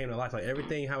vision and it came to life. Like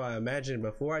everything how I imagined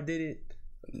before I did it,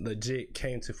 legit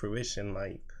came to fruition.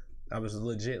 Like I was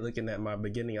legit looking at my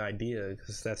beginning idea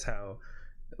because that's how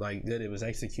like good it was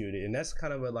executed. And that's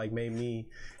kind of what like made me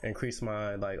increase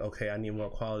my like, okay, I need more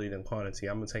quality than quantity.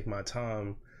 I'm gonna take my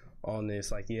time on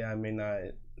this. Like, yeah, I may not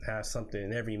have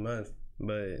something every month,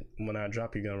 but when I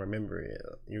drop, you're gonna remember it.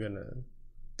 You're gonna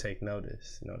take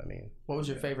notice. You know what I mean? What was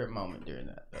your favorite moment during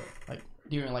that, though? Like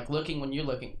during like when you're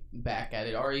looking back at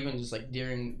it, or even just like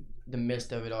during the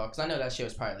midst of it all? Because I know that shit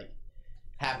was probably like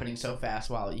happening so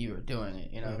fast while you were doing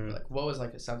it. You know, like what was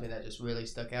like something that just really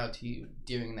stuck out to you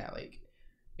during that like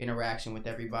interaction with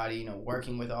everybody? You know,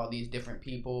 working with all these different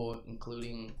people,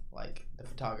 including like the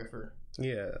photographer.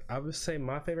 Yeah, I would say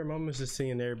my favorite moment is just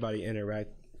seeing everybody interact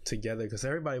together because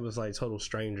everybody was like total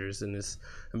strangers, and it's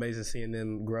amazing seeing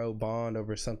them grow bond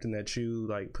over something that you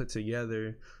like put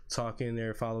together, talking,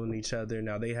 they're following each other.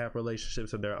 Now they have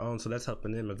relationships of their own, so that's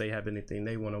helping them if they have anything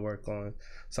they want to work on.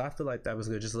 So I feel like that was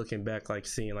good, just looking back, like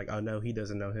seeing like, I know he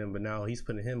doesn't know him, but now he's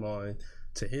putting him on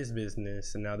to his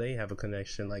business, and now they have a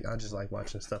connection. Like I just like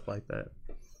watching stuff like that.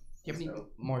 Do you have any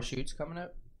more shoots coming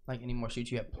up? Like any more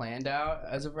shoots you have planned out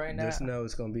as of right now? Just know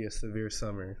it's gonna be a severe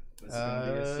summer. It's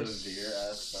gonna be a severe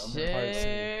ass summer.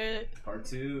 Shit. Part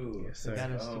two. Yes,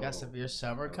 sir. You got severe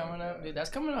summer coming up, dude.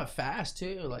 That's coming up fast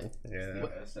too. Like, yeah.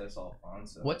 SS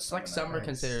Alfonso. What's like summer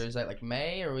considered? Is that like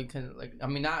May, or we can like? I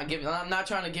mean, I'm not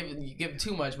trying to give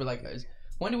too much, but like,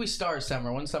 when do we start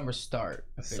summer? When summer start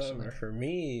officially? Summer for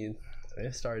me,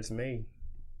 it starts May.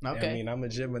 Okay. I mean, I'm a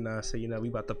Gemini, so you know we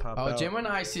about to pop out. out.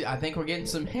 Gemini, see, I think we're getting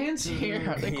some hints here.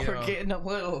 I think we're getting a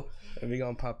little. And we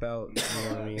gonna pop out. You know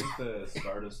what I mean? I think the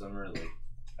start of summer like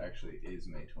actually is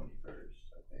May 21st.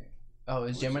 I think. Oh,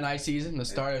 is Gemini season the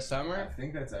start of I summer?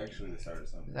 think that's actually the start of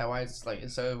summer. Is that why it's like?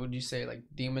 So would you say like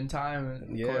demon time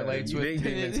Yeah, correlates with big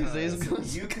demon time.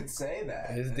 You could say that.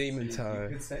 It's demon You time.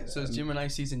 could say that. So it's Gemini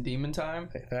season demon time?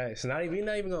 Facts. We're not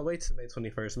even gonna wait till May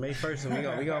 21st. May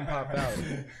 1st, we gonna pop out.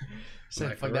 So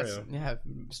Like, fuck for that's real.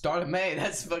 start of May.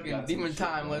 That's fucking Got some demon shit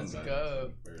time. going Let's on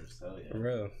go. first. Hell yeah. For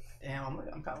real. Damn,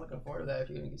 I'm kind of looking forward to that. If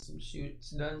you're gonna get some shoots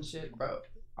done, and shit, bro.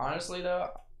 Honestly though,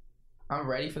 I'm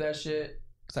ready for that shit.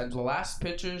 Cause the last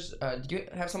pictures, did you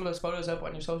have some of those photos up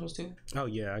on your socials too? Oh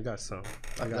yeah, I got some.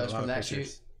 I got Those a lot from of that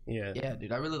pictures. Yeah. Yeah,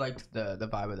 dude, I really liked the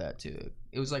vibe of that too.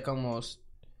 It was like almost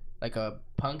like a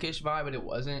punkish vibe, but it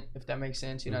wasn't. If that makes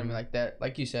sense, you know what I mean? Like that,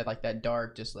 like you said, like that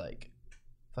dark, just like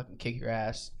fucking kick your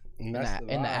ass And in that's the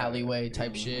vibe. alleyway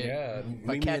type shit. Yeah. If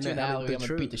I catch you in the alleyway, I'm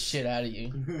gonna beat the troops. shit out of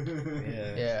you.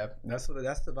 Yeah. Yeah. That's the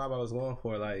vibe I was going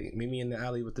for. Like meet me in the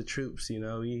alley with the troops. You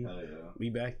know, Hell yeah. we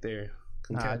back there.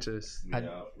 Come Nah, catch us.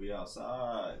 We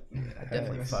outside. I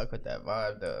definitely fuck with that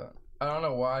vibe though. I don't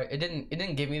know why it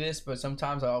didn't give me this, but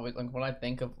sometimes I always like when I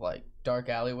think of like dark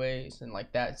alleyways and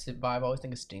like that vibe, I always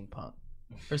think of steampunk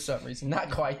for some reason.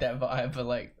 Not quite that vibe, but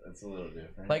like That's a little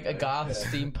different. like a but- goth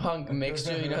steampunk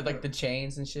mixture, you know, like the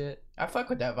chains and shit. I fuck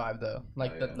with that vibe though,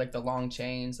 like Oh, yeah. the long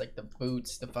chains, like the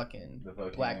boots, the fucking the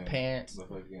fucking black pants. the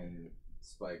fucking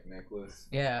spike necklace.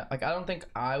 Yeah, like I don't think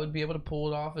I would be able to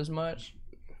pull it off as much,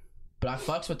 but I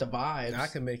fucks with the vibes. I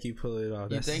can make you pull it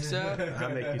off. You think so? I'll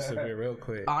make you severe real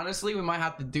quick. Honestly, we might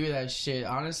have to do that shit.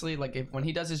 Honestly, like if when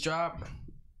he does his drop,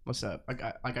 what's up? I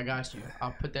got you.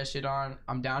 I'll put that shit on.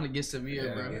 I'm down to get severe,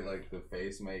 Yeah, bro. get like the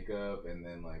face makeup and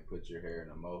then like put your hair in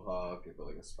a mohawk, and put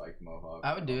like a spiked mohawk.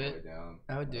 I would do all the it. way down.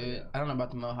 I would do Oh, it. yeah. I don't know about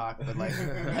the mohawk, but like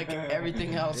like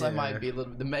everything else, I Yeah. might be a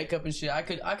little. The makeup and shit, I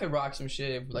could rock some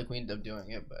shit if like we end up doing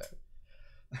it, but.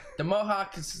 The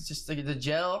mohawk is just like the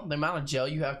gel, the amount of gel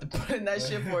you have to put in that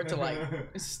shit for it to like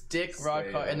stick rock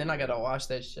Stay hard, and then I on. gotta wash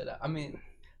that shit out. I mean,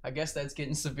 I guess that's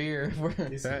getting severe. If we're,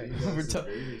 You gotta We're ta-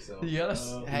 severe yourself. you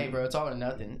gotta, hey, bro, it's all or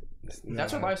nothing.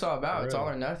 That's what life's all about. for It's real. all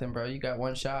or nothing, bro. You got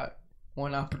one shot,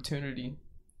 one opportunity.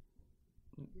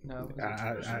 No,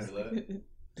 I-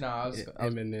 no, I was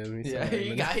Eminem.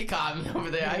 yeah, he caught me over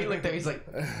there. He looked at me. He's like,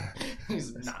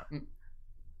 he's nah.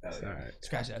 Hell It's yeah. alright.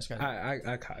 Scratch that. Scratch that.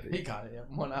 I caught He it. caught it. Yeah.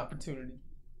 One opportunity.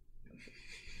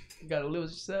 You gotta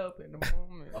lose yourself in the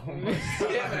moment. Oh my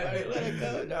Yeah, God. man, let it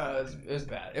go. No, it was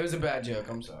bad. It was a bad joke.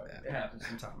 I'm sorry. It happens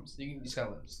sometimes. You just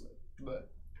gotta let it slip. But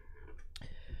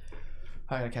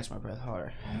I gotta catch my breath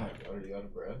harder. Oh my god, are you out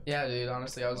of breath? Yeah, dude.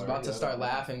 Honestly, I was Already about to out of start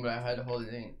breath? laughing, but I had to hold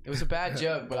it in. It was a bad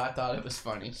joke, but I thought it was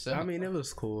funny. So I mean, it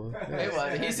was cool. it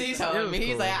was. He's telling It was me. He's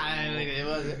cool. like, it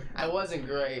wasn't. I wasn't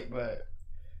great, but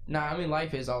nah. I mean,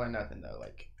 life is all or nothing though.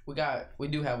 Like we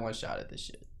do have one shot at this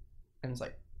shit, and it's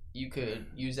like you could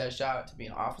use that shot to be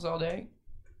in office all day,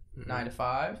 Mhm. 9 to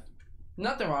 5.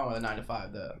 Nothing wrong with a 9 to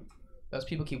 5 though. Those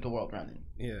people keep the world running.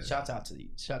 Yeah. Shouts out to you.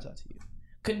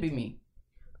 Couldn't be me.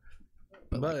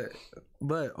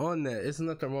 But on that, it's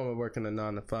nothing wrong with working a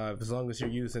 9 to 5 as long as you're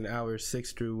using hours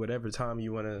 6 through whatever time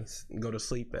you want to go to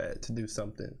sleep at to do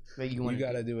something. Like, You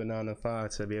gotta do a 9 to 5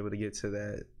 to be able to get to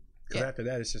that. Because Yeah. after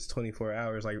that, it's just 24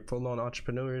 hours. Like full on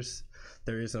entrepreneurs,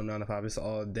 there is no 9 to 5. It's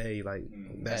all day. Like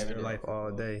that's Every their day. life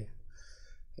all day.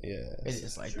 Yeah. It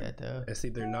is like that though. It's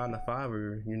either 9 to 5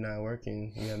 or you're not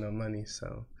working. You got no money.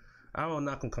 So I won't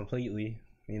knock them completely.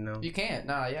 You know. You can't.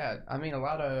 Nah, yeah. I mean,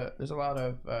 there's a lot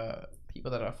of people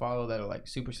that I follow that are like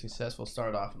super successful.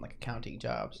 Start off in like accounting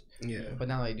jobs, Yeah. but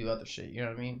now they do other shit. You know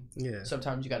what I mean? Yeah.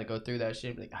 Sometimes you got to go through that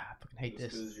shit. And be like, I fucking hate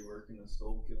Just this. because you're working a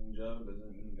soul killing job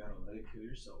doesn't mean you gotta let it kill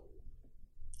your soul.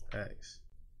 Thanks.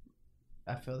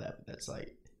 I feel that, but that's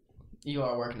like you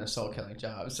are working a soul killing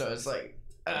job, so it's like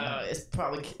it's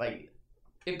probably like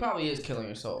it probably is killing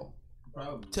your soul.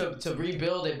 Probably. To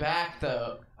rebuild it back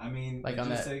though. I mean, like it on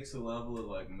just that- takes a level of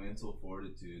like mental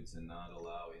fortitude to not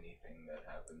allow anything that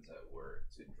happens at work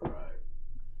to drive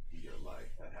your life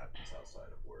that happens outside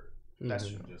of work. That's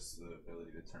Mhm. true. Just the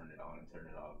ability to turn it on and turn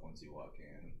it off once you walk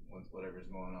in. Once whatever's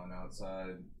going on outside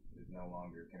it no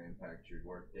longer can impact your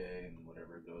work day, and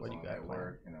whatever goes What you on got at planned?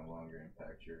 work can no longer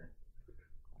impact your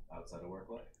outside of work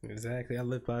life. Exactly. I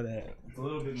live by that. It's a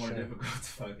little bit more Sure. difficult to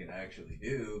fucking actually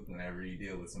do whenever you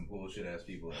deal with some bullshit ass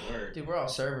people at work. Dude, we're all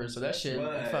servers, so that shit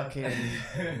But- fucking.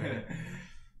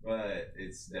 But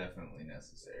it's definitely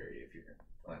necessary if you're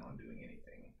planning on doing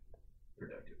anything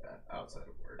productive outside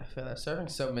of work. I feel that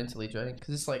serving's so mentally draining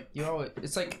because it's like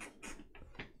it's like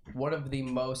one of the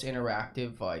most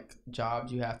interactive like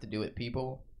jobs you have to do with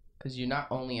people because you're not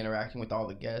only interacting with all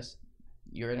the guests,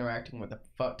 you're interacting with a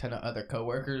fuck ton of other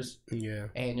coworkers Yeah.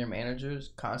 and your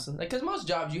managers constantly. Like, because most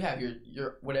jobs you have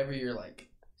your whatever your like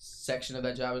section of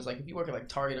that job is like if you work at like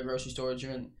Target or grocery stores,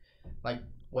 you're in like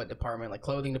what department, like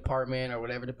clothing department or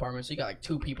whatever department. So you got like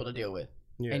 2 people to deal with,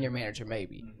 and your manager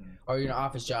maybe, or you're in an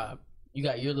office job. You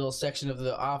got your little section of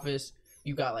the office.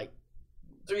 You got like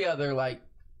 3 other like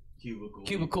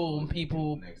cubicle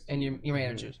people and your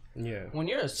managers. Yeah. When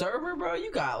you're a server, bro,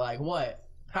 you got like what?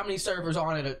 How many servers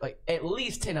on it? Like at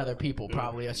least 10 other people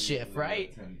probably a shift,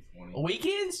 right? 10, 20.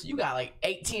 Weekends, you got like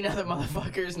 18 other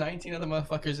motherfuckers, 19 other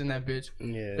motherfuckers in that bitch.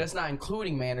 Yeah. That's not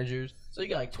including managers. So you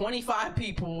got like 25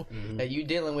 people that you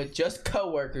dealing with, just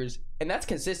coworkers, and that's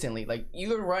consistently. Like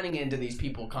you're running into these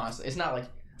people constantly. It's not like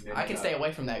I can stay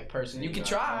away from that person. You can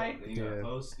try. You got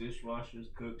hosts,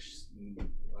 dishwashers, cooks,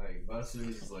 like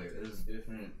buses. Like there's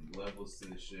different levels to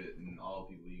the shit, and all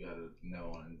people you gotta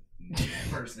know on a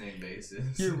first name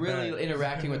basis. You're really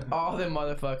interacting with all them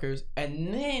motherfuckers,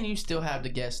 and then you still have the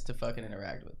guests to fucking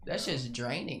interact with. That shit's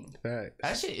draining. Facts.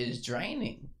 That shit is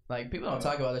draining. Like people don't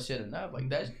talk about that shit enough. Like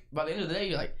that. By the end of the day,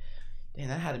 you're like, damn,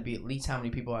 that had to be at least how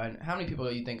many people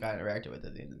do you think I interacted with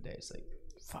at the end of the day? It's like,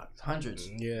 fuck, hundreds.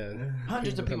 Yeah.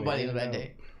 Hundreds of people by the end of that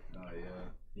day. Oh yeah.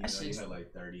 You had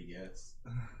like 30 guests.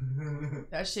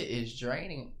 That shit is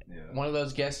draining. Yeah. One of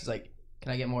those guests is like,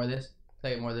 can I get more of this?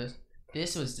 Can I get more of this?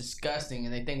 This was disgusting,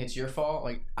 and they think it's your fault.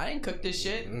 Like, I didn't cook this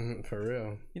shit. For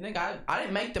real. You think I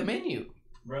didn't make the menu?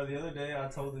 Bro, the other day I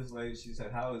told this lady, she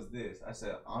said, how is this? I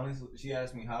said, honestly, she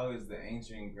asked me, how is the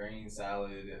ancient grain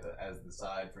salad as the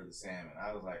side for the salmon?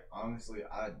 I was like, honestly,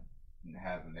 I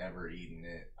have never eaten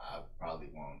it. I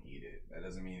probably won't eat it. That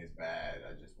doesn't mean it's bad.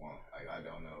 I just won't, like, I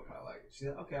don't know if I like it. She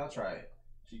said, okay, I'll try it.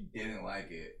 She didn't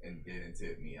like it and didn't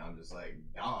tip me. I'm just like,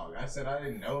 dog, I said I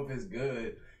didn't know if it's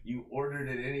good. You ordered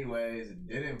it anyways,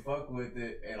 didn't fuck with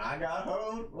it, and I got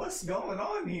home. What's going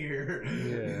on here?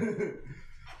 Yeah.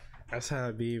 That's how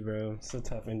it be, bro. It's a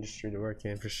tough industry to work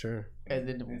in for sure. And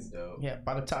then, It's dope. yeah,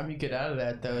 by the time you get out of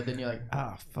that, though, then you're like,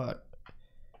 ah, fuck.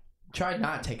 Try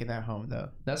not taking that home, though.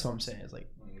 That's what I'm saying. It's like,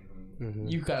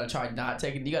 you gotta try not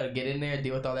taking. You gotta get in there,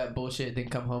 deal with all that bullshit, then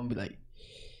come home and be like,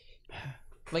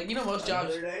 you know, most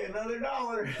jobs. Another day, another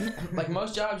dollar. Like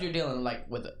most jobs, you're dealing like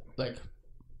with like.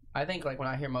 I think like when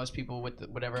I hear most people with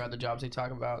whatever other jobs they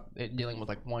talk about, they're dealing with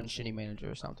like one shitty manager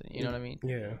or something. You know what I mean?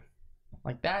 Yeah.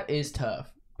 Like that is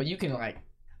tough, but you can like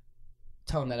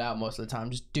tone that out most of the time.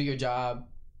 Just do your job.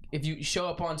 If you show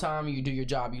up on time, you do your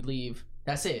job, you leave.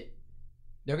 That's it.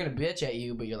 They're gonna bitch at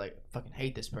you, but you're like, fucking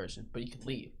hate this person, but you can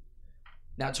leave.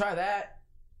 Now try that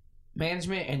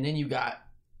management, and then you got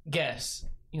guests.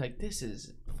 You're like, this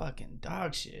is fucking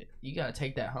dog shit. You gotta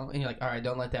take that home, and you're like, all right,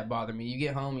 don't let that bother me. You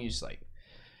get home, and you're just like,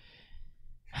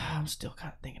 I'm still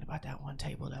kind of thinking about that one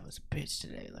table that was a bitch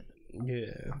today. Like,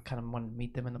 yeah, I kind of want to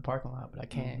meet them in the parking lot, but I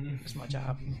can't. It's my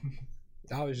job.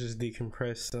 I always just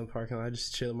decompress in the parking lot. I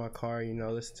just chill in my car, you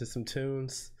know, listen to some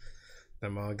tunes.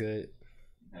 I'm all good.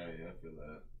 Hell yeah, I feel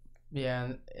that. Yeah,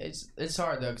 and it's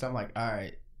hard though, because I'm like, all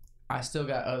right, I still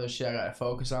got other shit I gotta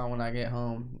focus on when I get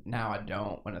home. Now I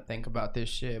don't want to think about this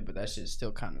shit, but that shit's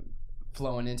still kind of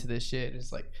flowing into this shit.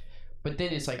 It's like, but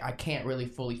then it's like I can't really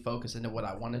fully focus into what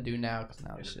I want to do now because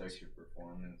now It it's affects just, your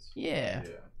performance. yeah,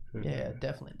 Yeah. yeah, it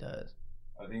definitely does.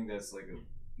 I think that's like a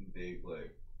big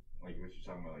like what you're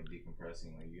talking about, like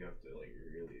decompressing. Like you have to like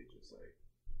really just like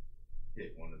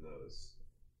hit one of those.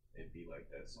 It'd be like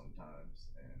that sometimes,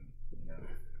 and you know,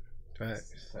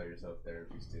 Facts. just tell yourself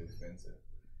therapy's too expensive.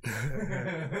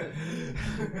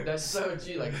 That's so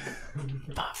G. Like,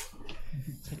 fuck.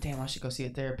 It's like, damn, I should go see a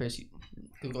therapist. You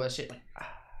Google that shit. Like,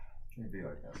 It'd be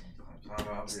like that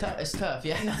sometimes. it's tough.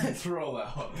 Yeah, Let's roll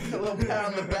out. a little pat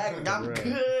on the back. Like, I'm Right.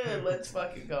 good. Let's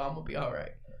fucking go. I'm gonna be all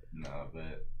right No,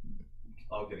 but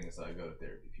all kidding aside, go to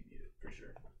therapy if you need it for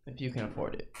sure. if you can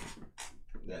afford it.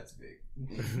 That's big.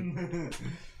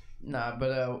 Nah,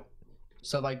 but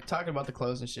so like talking about the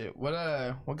clothes and shit. What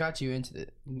got you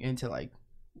into like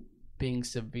being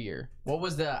severe? What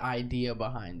was the idea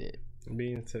behind it?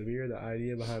 Being severe, the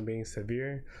idea behind being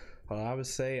severe, well, I would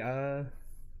say,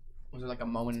 Was it like a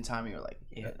moment in time you were like,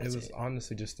 yeah, it that's was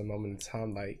honestly just a moment in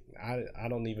time. Like I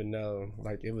don't even know.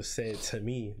 Like it was said to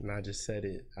me, and I just said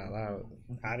it out loud.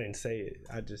 I didn't say it.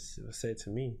 It was said to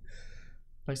me.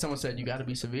 Like someone said, you got to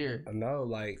be severe. No,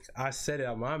 like I said it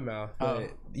out my mouth.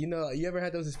 But you know, you ever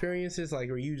had those experiences like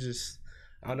where you just,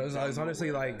 I don't know. It's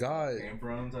honestly like God. Came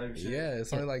from type shit. Yeah,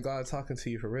 it's only like God talking to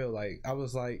you for real. Like I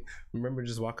was like, remember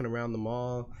just walking around the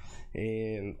mall,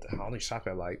 and I only shop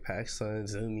at like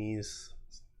PacSun, Zoomies,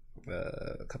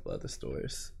 a couple other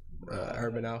stores,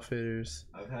 Urban Outfitters.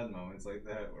 I've had moments like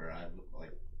that where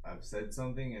I've said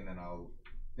something and then I'll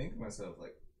think to myself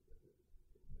like,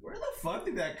 where the fuck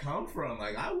did that come from?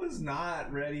 Like I was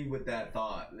not ready with that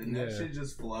thought, and that Yeah. shit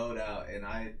just flowed out, and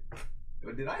I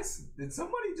Did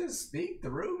somebody just speak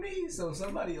through me so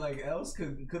somebody like else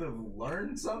could have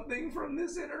learned something from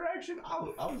this interaction? I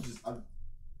don't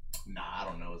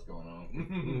know what's going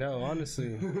on. No,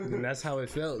 honestly, and that's how it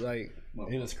felt. Like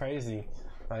it was crazy.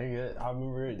 Like I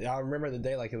remember the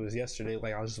day like it was yesterday.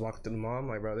 Like I was just walking through the mall. I'm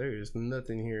like, bro, there is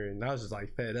nothing here, and I was just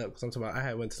like fed up because I'm talking about I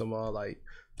had went to the mall like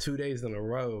 2 days in a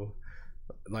row,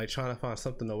 like trying to find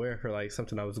something to wear for like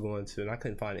something I was going to, and I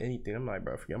couldn't find anything. I'm like,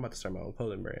 bro, forget, I'm about to start my own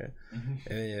clothing brand.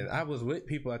 And I was with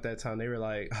people at that time. They were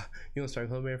like, you want to start a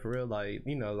clothing brand for real? Like,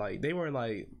 you know, like they weren't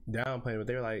like downplaying, but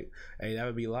they were like, hey, that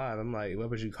would be live. I'm like, what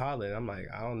would you call it? I'm like,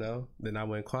 I don't know. Then I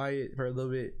went quiet for a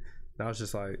little bit, and I was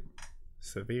just like,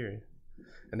 Severe.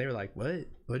 And they were like, what?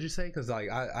 What'd you say? Because like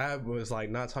I was like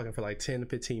not talking for like 10 to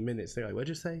 15 minutes. They're like, what'd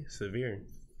you say? Severe.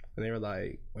 And they were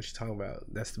like, what you talking about?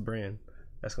 That's the brand.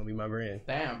 That's gonna be my brand.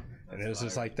 Damn. And it was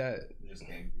just like that. It just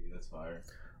came to you. That's fire.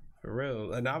 For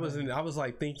real. And I was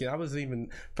like thinking, I was thinking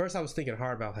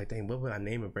hard about like, dang, what would I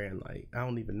name a brand? Like, I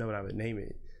don't even know what I would name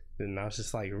it. And I was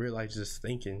just like, real life, just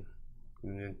thinking.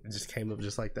 And it just came up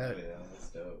just like that. Oh, yeah, that's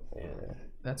dope. Yeah.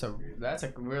 That's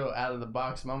a real out of the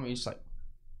box moment. You're just like,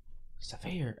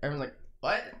 Severe. Everyone's like,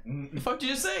 what? The fuck did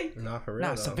you just say? Not for real.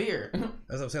 Not Severe. That's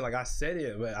what I'm saying. Like I said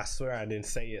it, but I swear I didn't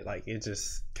say it. Like it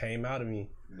just came out of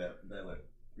me. They're like,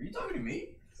 are you talking to me?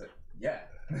 It's like, yeah.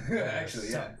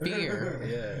 Actually, yeah. Severe.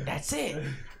 Yeah. That's it.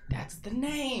 That's the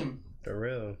name. For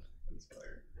real. That's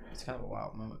fire. It's kind of a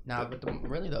wild moment. Nah, but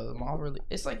really though, the mall really,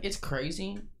 it's like, it's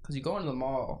crazy because you go into the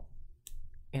mall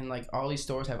and like all these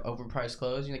stores have overpriced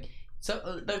clothes. You're like,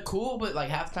 so they're cool, but like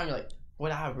half the time you're like,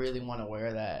 would I really want to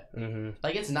wear that? Mm-hmm.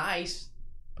 Like it's nice,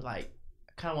 but like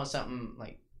I kind of want something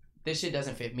like this shit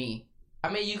doesn't fit me.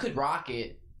 I mean, you could rock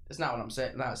it. That's not what I'm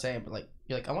saying. Not saying, but like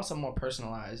you're like I want something more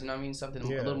personalized. You know what I mean? Something a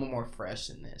little bit more fresh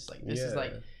than this. Like this is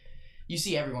like you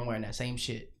see everyone wearing that same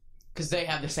shit because they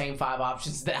have the same 5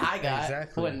 options that I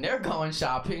got when they're going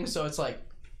shopping. So it's like.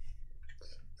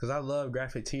 Cause I love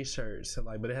graphic T-shirts,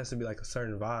 like, but it has to be like a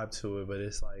certain vibe to it. But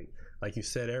it's like you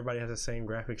said, everybody has the same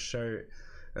graphic shirt.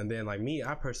 And then like me,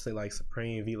 I personally like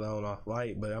Supreme, V-Lone,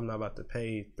 Off-White, but I'm not about to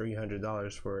pay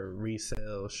 $300 for a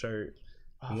resale shirt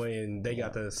when they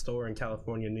got the store in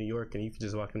California, New York, and you can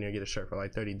just walk in there and get a shirt for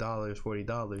like $30,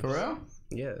 $40. For real?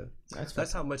 Yeah.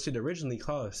 That's how much it originally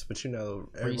cost. But you know,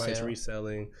 everybody's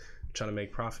reselling, trying to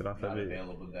make profit off of it. Not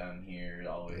available down here,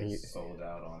 always sold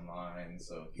out online.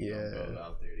 So if you don't go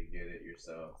out there to get it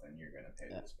yourself, then you're gonna pay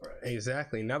this price.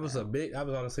 Exactly, and that was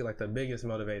honestly like the biggest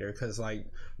motivator because like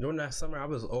during that summer I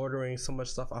was ordering so much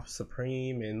stuff off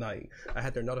Supreme and like I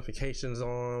had their notifications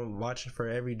on, watching for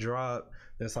every drop.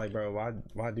 And it's like, bro,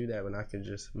 why do that when I could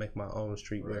just make my own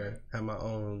streetwear, have my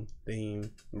own theme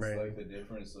brand? It's like the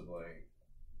difference of like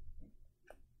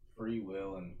free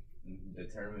will and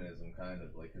determinism, kind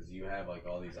of like, because you have like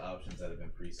all these options that have been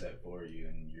preset for you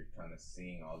and you're kind of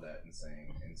seeing all that and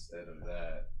saying, instead of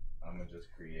that, I'm gonna just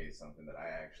create something that I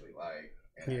actually like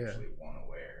and actually want to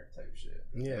wear type shit,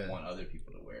 and want other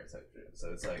people to wear type shit.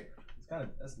 So it's like, it's kind of,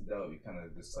 that's dope. You kind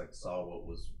of just like saw what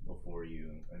was before you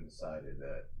and decided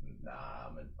that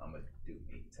I'm gonna do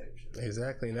me type shit.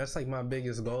 Exactly, and that's like my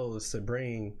biggest goal is to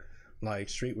bring like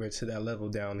streetwear to that level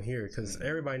down here because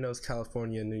everybody knows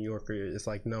California and New York is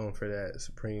like known for that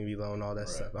Supreme, V-Lone, all that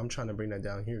stuff. I'm trying to bring that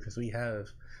down here because we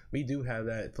do have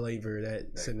that flavor,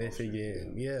 that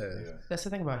significant culture, That's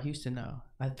the thing about Houston though.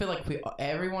 I feel like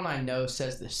everyone I know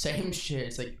says the same shit.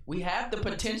 It's like we have the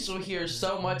potential here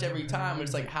so much every time.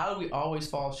 It's like, how do we always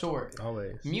fall short?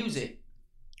 Always. Music,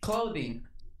 clothing,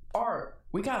 art,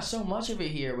 we got so much of it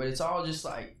here, but it's all just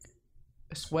like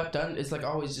swept under. It's like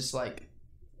always just like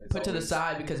put to the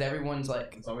side because everyone's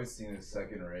like, it's always seen as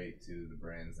second rate to the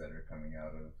brands that are coming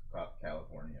out of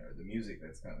California, or the music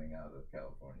that's coming out of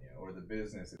California, or the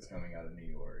business that's coming out of New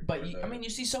York. But I mean,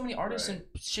 you see so many artists and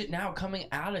shit now coming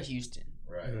out of Houston,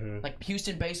 like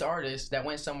Houston-based artists that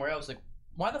went somewhere else. Like,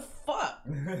 why the fuck?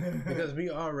 Because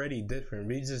we already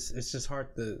different. It's just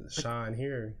hard to shine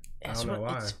here. I don't know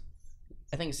why.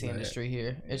 I think it's the industry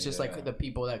here. It's just like the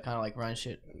people that kind of like run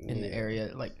shit in the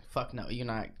area. Like, fuck no, you're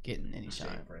not getting any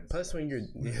shine. Plus, when you're,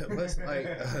 plus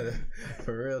like,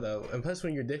 for real though, and plus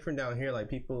when you're different down here, like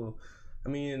people, I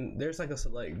mean, there's like a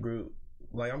select group.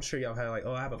 Like I'm sure y'all have like,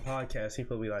 oh, I have a podcast.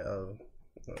 People be like, oh,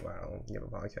 wow, you have a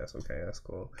podcast? Okay, that's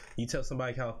cool. You tell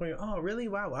somebody in California, oh, really?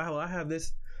 Wow, I have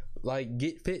this like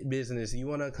Get Fit business. You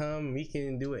want to come? We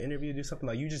can do an interview, do something.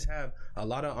 Like you just have a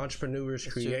lot of entrepreneurs,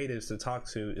 creatives to talk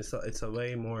to. It's a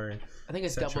way more. I think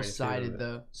it's double-sided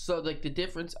though. So like the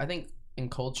difference, I think in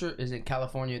culture is in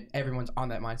California, everyone's on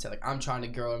that mindset. Like I'm trying to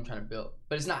grow, I'm trying to build,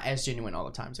 but it's not as genuine all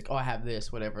the time. It's like, oh, I have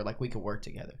this, whatever. Like we could work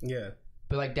together. Yeah.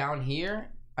 But like down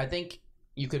here, I think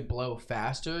you could blow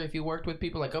faster if you worked with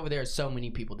people. Like over there, so many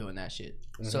people doing that shit.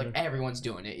 So like everyone's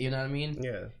doing it. You know what I mean?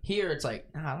 Yeah. Here it's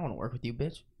like, nah, I don't want to work with you,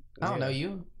 bitch. I don't know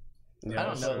you. Yeah, I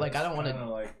don't know. Like I don't want to.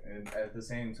 Like, and at the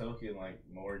same token, like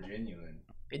more genuine.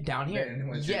 Down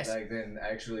here, yes. Like then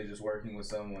actually just working with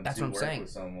someone. That's to what I'm work saying. With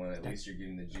someone, at least you're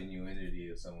getting the genuinity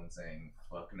of someone saying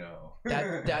 "fuck no."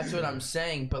 That's what I'm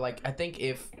saying. But like, I think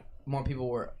if more people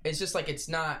were, it's just like it's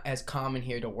not as common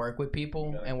here to work with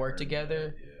people and work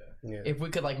together. Yeah. If we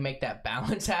could like make that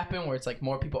balance happen, where it's like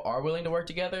more people are willing to work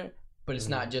together, but it's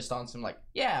not just on some like,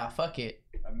 yeah, fuck it.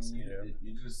 I mean,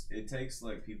 you just it takes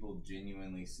like people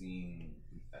genuinely seeing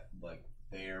like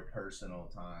their personal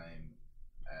time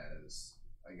as,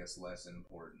 I guess, less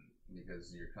important,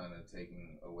 because you're kind of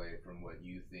taking away from what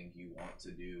you think you want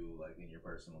to do, like in your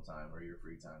personal time or your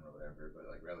free time or whatever. But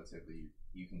like relatively,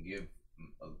 you can give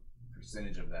a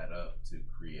percentage of that up to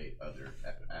create other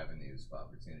avenues of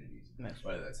opportunities,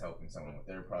 whether that's helping someone with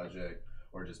their project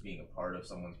or just being a part of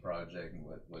someone's project, and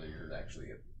whether you're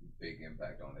actually a big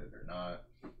impact on it or not.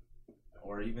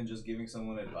 Or even just giving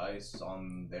someone advice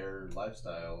on their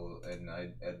lifestyle and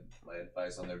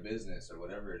advice on their business or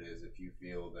whatever it is, if you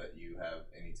feel that you have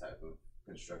any type of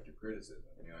constructive criticism.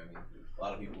 You know what I mean? A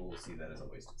lot of people will see that as a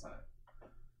waste of time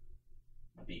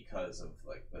because of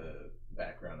like the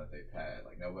background that they've had.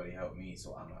 Like nobody helped me,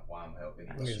 so I'm helping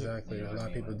anybody. Exactly. You know a lot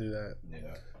of people do that.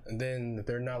 Yeah. And then if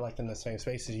they're not like in the same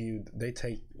space as you, they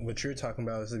take what you're talking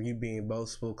about is you being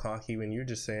boastful, cocky, when you're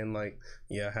just saying like,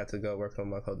 yeah, I had to go work on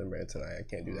my clothing brand tonight, I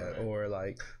can't do that. Or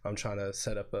like, I'm trying to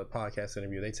set up a podcast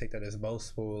interview. They take that as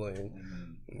boastful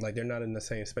and like they're not in the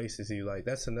same space as you. Like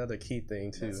that's another key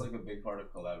thing too. That's like a big part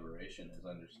of collaboration, is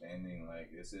understanding like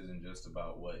this isn't just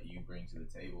about what you bring to the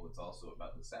table, it's also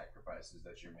about the sacrifices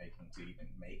that you're making to even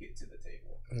make it to the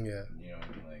table. Yeah. You know what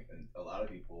I mean? Like a lot of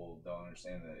people don't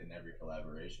understand that in every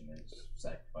collaboration there's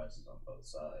sacrifices on both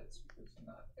sides, because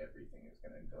not everything is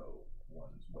gonna go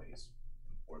one's ways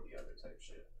or the other type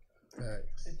shit.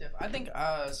 I think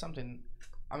something.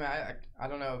 I mean, I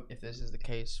don't know if this is the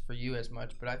case for you as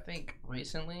much, but I think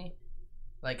recently,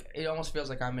 like it almost feels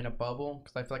like I'm in a bubble,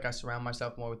 because I feel like I surround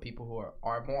myself more with people who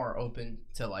are more open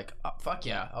to like, fuck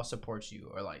yeah, I'll support you,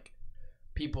 or like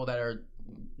people that are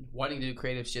wanting to do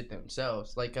creative shit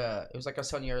themselves. Like it was like I was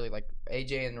telling you earlier, like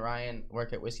AJ and Ryan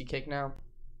work at Whiskey Cake now.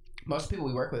 Most people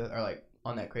we work with are like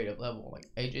on that creative level. Like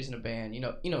AJ's in a band, you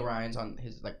know Ryan's on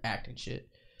his like acting shit.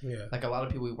 Yeah. Like a lot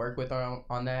of people we work with are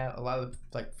on that. A lot of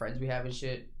like friends we have and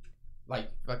shit. Like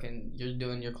fucking you're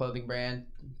doing your clothing brand.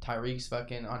 Tyreek's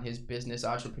fucking on his business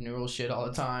entrepreneurial shit all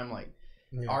the time. Like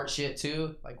art shit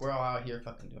too. Like we're all out here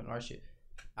fucking doing art shit.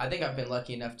 I think I've been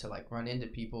lucky enough to like run into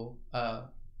people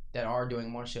that are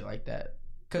doing more shit like that.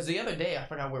 Cause the other day I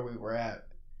forgot where we were at,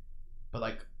 but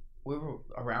like we were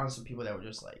around some people that were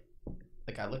just like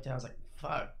I looked at, I was like,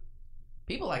 fuck,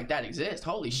 people like that exist.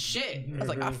 Holy shit. I was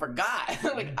like, I forgot.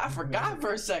 Like I forgot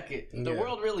for a second. The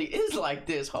world really is like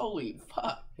this. Holy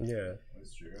fuck. Yeah.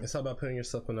 That's true. It's all about putting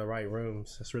yourself in the right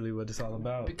rooms. That's really what it's all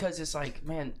about. Because it's like,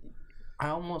 man, I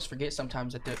almost forget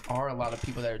sometimes that there are a lot of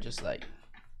people that are just like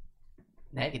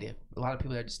negative. A lot of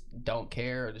people that just don't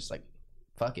care, or just like,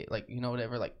 fuck it. Like, you know,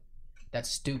 whatever. Like,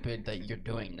 that's stupid that you're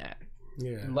doing that.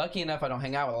 Yeah. And lucky enough, I don't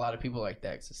hang out with a lot of people like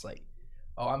that. 'Cause it's like,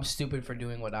 oh, I'm stupid for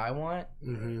doing what I want.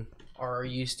 Or are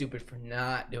you stupid for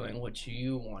not doing what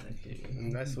you want to do?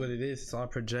 And that's what it is. It's all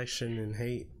projection and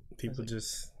hate. People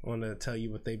just want to tell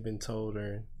you what they've been told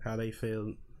or how they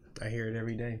feel. I hear it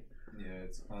every day. Yeah,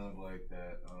 it's kind of like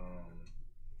that.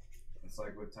 It's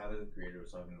like what Tyler the Creator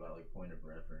was talking about, like point of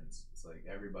reference. It's like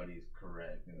everybody's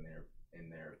correct in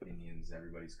their opinions.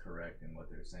 Everybody's correct in what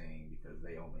they're saying because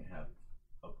they only have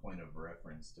a point of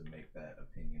reference to make that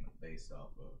opinion based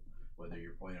off of. Whether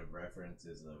your point of reference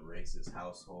is a racist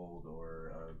household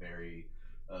or a very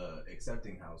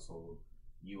accepting household,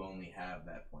 you only have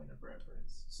that point of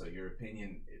reference. So your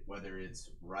opinion, whether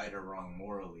it's right or wrong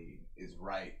morally, is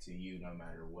right to you no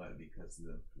matter what, because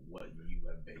of what you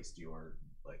have based your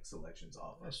like selections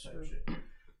off of. Type shit.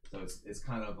 So it's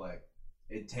kind of like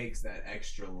it takes that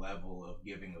extra level of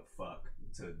giving a fuck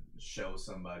to show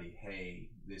somebody, hey,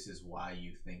 this is why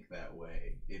you think that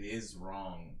way. It is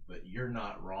wrong, but you're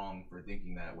not wrong for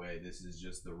thinking that way. This is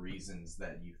just the reasons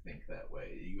that you think that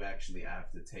way. You actually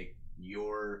have to take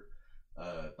your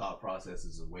thought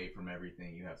processes away from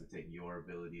everything. You have to take your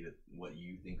ability to what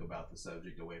you think about the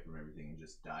subject away from everything and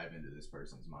just dive into this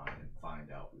person's mind and find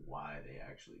out why they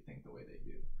actually think the way they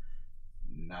do.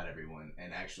 Not everyone,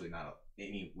 and actually not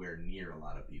anywhere near a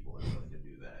lot of people are willing to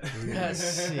do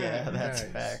that. That's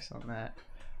facts on that.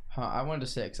 I wanted to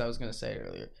say, because I was going to say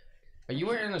earlier, Are you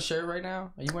wearing a shirt right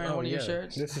now? Are you wearing one of your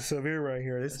shirts? This is Severe right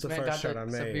here. This is the man first got shirt I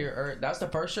made. Severe that's the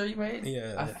first shirt you made?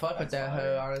 Yeah. I fuck with that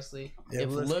hoe, honestly. If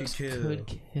looks could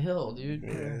kill, dude.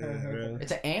 Yeah,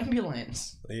 it's an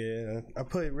ambulance. Yeah. I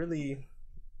put really.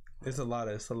 It's a lot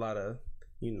of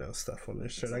stuff on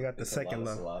this shirt. I got the second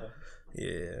logo.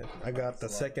 Yeah, I got the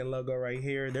second logo right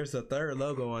here. There's a third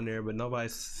logo on there, but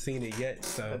nobody's seen it yet.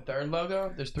 So the third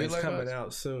logo? There's 3 logos? It's coming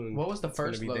out soon. What was the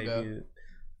first logo?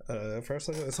 First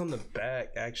logo, it's on the back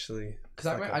actually. Because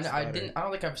I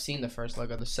don't think I've seen the first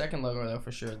logo. The second logo though,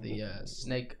 for sure, the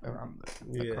snake around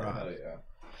the crotch. Yeah.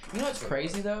 You know what's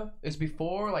crazy though? Is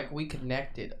before like we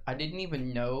connected, I didn't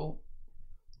even know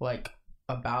like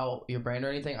about your brand or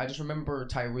anything. I just remember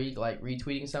Tyreek like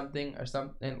retweeting something or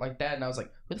something like that, and I was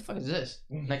like, "Who the fuck is this?"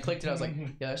 And I clicked it. I was like,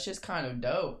 "Yeah, that shit's kind of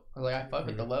dope." I was like, "I fuck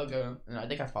with the logo," and I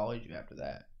think I followed you after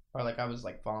that, or like I was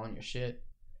like following your shit,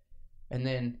 and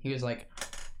then he was like,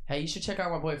 "Hey, you should check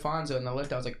out my boy Fonzo." And I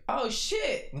looked, I was like, "Oh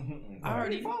shit, I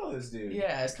already follow this dude."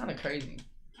 Yeah, it's kind of crazy.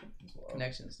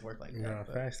 Connections work like that. No,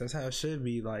 facts. That's how it should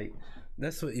be. Like,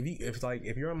 that's what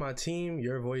if you're on my team,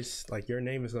 your voice, like your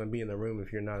name is gonna be in the room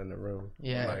if you're not in the room.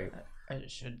 Yeah, like,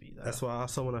 it should be though. That's why I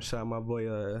also want to shout out my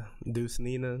boy Deuce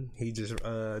Nina. He just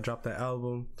dropped that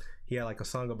album. He had like a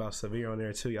song about Severe on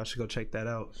there too. Y'all should go check that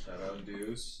out. Shout out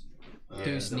Deuce.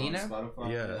 Deuce Nina.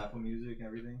 Spotify, Apple Music, and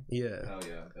everything. Yeah. Hell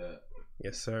yeah, bet.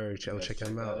 Yes, sir. Check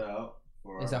him out.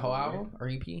 Is that a whole album or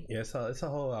EP? Yeah, it's a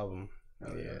whole album.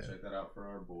 Hell yeah, check that out for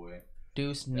our boy.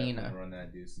 Deuce Nina. Run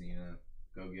that Deuce Nina.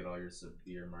 Go get all your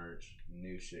Severe merch.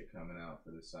 New shit coming out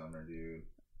for the summer, dude.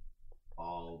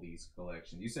 All these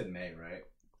collections. You said May, right?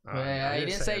 Yeah, he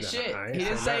didn't say shit. He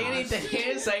didn't say anything. He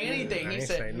didn't say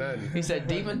anything. He said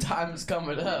demon time's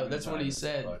coming up. That's what he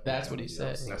said. That's what he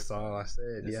said. That's all I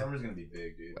said. The summer's gonna be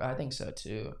big, dude. I think so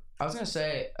too. I was gonna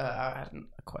say I had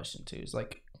a question too. It's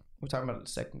like we're talking about it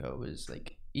a second ago. Is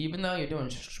like even though you're doing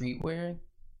streetwear,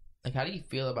 like how do you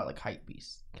feel about like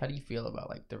hypebeast? How do you feel about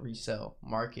like the resale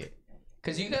market?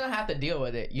 Because you're gonna have to deal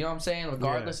with it. You know what I'm saying?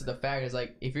 Regardless of the fact is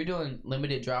like if you're doing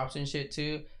limited drops and shit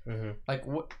too. Like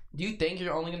what do you think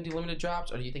you're only gonna do limited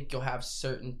drops, or do you think you'll have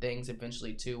certain things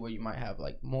eventually too where you might have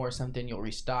like more or something, you'll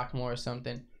restock more or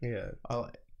something? Yeah.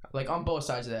 Like on both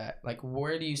sides of that, like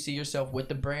where do you see yourself with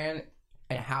the brand,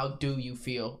 and how do you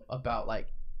feel about like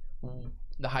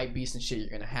the hype beast and shit you're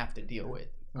gonna have to deal with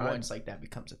once like that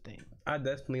becomes a thing? I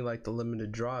definitely like the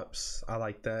limited drops. I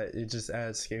like that. It just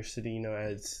adds scarcity,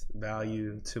 adds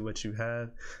value to what you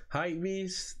have. Hype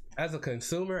beast, as a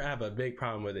consumer, I have a big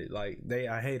problem with it. Like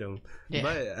I hate them. Yeah.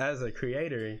 But as a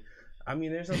creator, I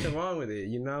mean, there's nothing wrong with it.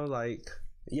 Like,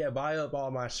 yeah, buy up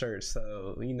all my shirts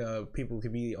so people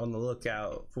could be on the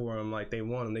lookout for them. Like they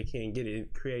want them, they can't get it.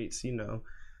 It creates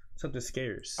something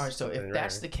scarce. All right, so if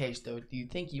that's the case, though, do you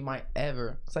think you might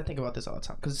ever? Because I think about this all the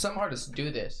time. Because some artists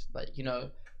do this, like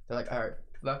they're like, all right,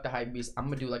 fuck the hype beast. I'm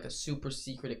gonna do like a super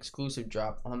secret exclusive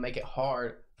drop. I'm gonna make it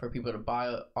hard for people to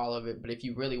buy all of it. But if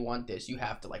you really want this, you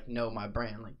have to like know my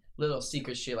brand, like little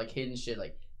secret shit, like hidden shit.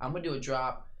 Like I'm gonna do a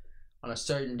drop on a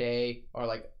certain day or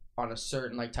like on a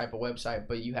certain like type of website,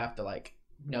 but you have to like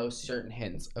know certain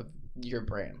hints of your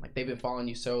brand. Like they've been following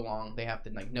you so long, they have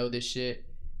to like know this shit.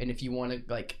 And if you want to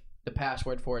like the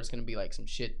password for it's gonna be like some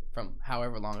shit from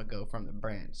however long ago from the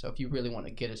brand. So if you really want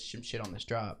to get us some shit on this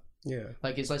drop,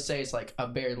 like let's say it's like a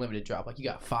very limited drop, like you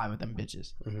got 5 of them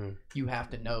bitches, you have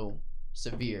to know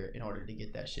Severe in order to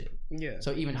get that shit. Yeah.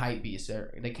 So even hype beasts,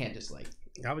 they can't just like.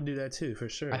 I would do that too for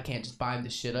sure. I can't just buy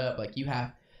this shit up. Like you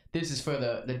have. This is for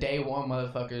the day one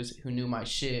motherfuckers who knew my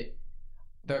shit.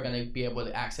 They're gonna be able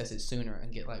to access it sooner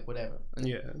and get like whatever.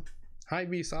 Yeah.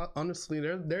 Hypebeast, honestly,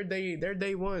 they're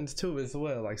day ones too as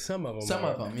well. Like some of them. Some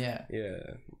of them, yeah. Yeah,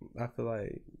 I feel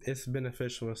like it's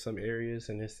beneficial in some areas,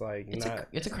 and it's like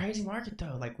it's a crazy market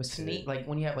though. Like with like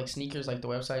when you have like sneakers, like the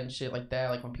website and shit like that.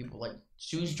 Like when people like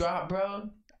shoes drop, bro.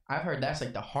 I've heard that's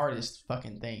like the hardest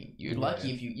fucking thing. You're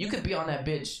lucky if you could be on that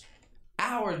bitch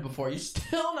hours before you're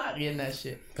still not getting that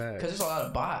shit because there's a lot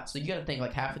of bots. So you gotta think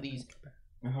like half of these.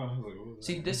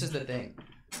 See, this is the thing.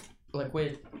 Like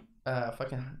with.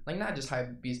 Fucking like not just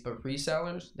hype beasts but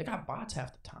resellers, they got bots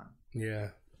half the time. Yeah.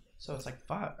 So it's like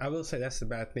fuck. I will say that's the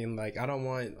bad thing. Like I don't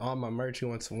want all my merch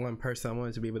going to one person. I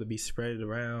want it to be able to be spread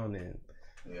around and.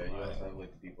 Yeah, you also have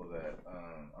like the people that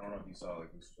I don't know if you saw like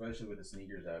especially with the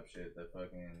sneakers app shit. The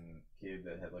fucking kid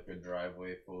that had like a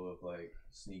driveway full of like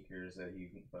sneakers that he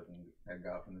fucking had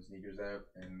got from the sneakers app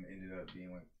and ended up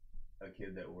being like a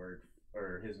kid that worked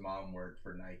or his mom worked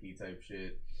for Nike type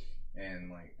shit.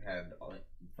 And like had like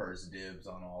first dibs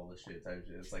on all the shit type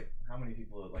shit. It's like how many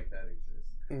people like that exist?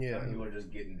 Yeah. People are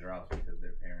just getting drops because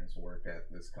their parents work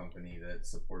at this company that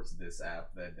supports this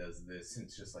app that does this.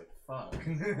 It's just like, fuck.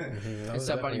 If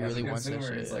somebody really wants that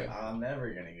shit. It's like, I'm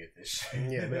never gonna get this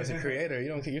shit. Yeah, but as a creator, you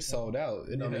don't care. You're sold out.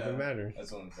 It don't even matter.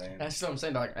 That's what I'm saying. That's what I'm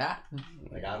saying. Like,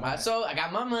 Like, I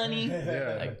got my money.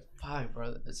 Yeah. Like, fuck,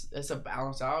 bro. It's a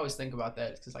balance. I always think about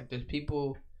that because like there's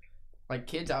people, like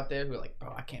kids out there who are like,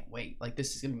 bro, I can't wait. Like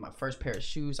this is gonna be my first pair of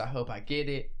shoes. I hope I get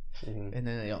it. And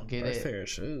then they don't get First it. pair of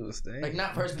shoes, dang. Like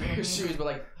not first pair of shoes, but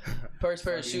like first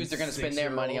pair of shoes they're gonna spend their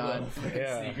money on.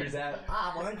 Yeah. Sneakers out.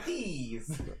 I want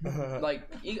these. Like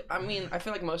I mean, I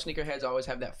feel like most sneakerheads always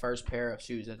have that first pair of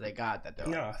shoes that they got that they're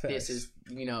like, this is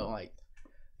like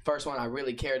first one I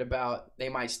really cared about. They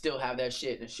might still have that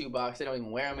shit in a shoebox. They don't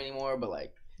even wear them anymore, but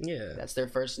like yeah, that's their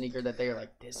first sneaker that they're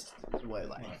like, this is what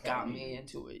like got me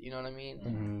into it. You know what I mean?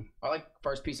 Mm-hmm. Or like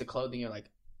first piece of clothing, you're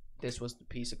like, this was the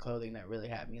piece of clothing that really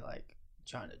had me like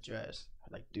trying to dress,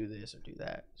 like do this or do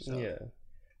that. So yeah.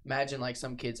 imagine like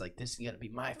some kids like, this is gonna be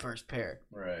my first pair.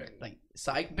 Right. Like,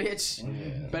 psych, bitch.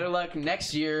 Yeah. Better luck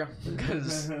next year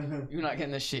because you're not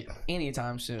getting this shit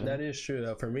anytime soon. That is true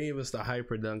though. For me, it was the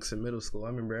hyper dunks in middle school. I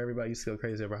remember everybody used to go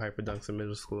crazy over hyper dunks in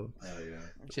middle school. Hell yeah.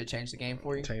 Should change the game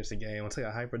for you. Changed the game. Once I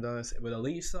got hyper dunks with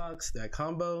elite socks, that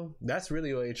combo, that's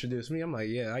really what introduced me. I'm like,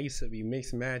 yeah, I used to be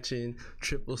mixed matching,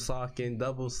 triple socking,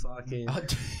 double socking,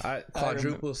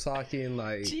 quadruple socking.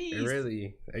 Like, Jeez.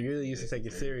 I really used to take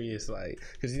it serious. Like,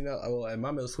 because well, at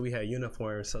my middle school we had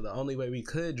uniforms, so the only way we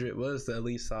could drip was the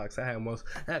elite socks. I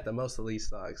had the most elite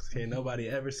socks. Can nobody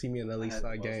ever see me in the elite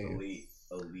sock game?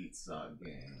 Elite sock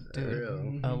game.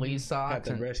 Dude, elite Had socks.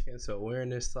 the And, breast cancer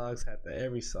awareness socks. Had the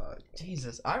every sock.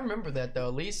 Jesus, I remember that though.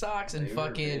 Elite socks and They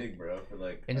fucking were big, bro, for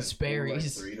like and like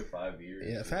Sperry's. 3 to 5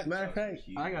 years. Yeah, matter of fact,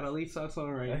 I got elite socks on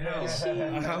right now.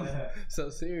 Yeah. I'm so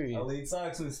serious. Elite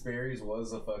socks with Sperry's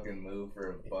was a fucking move for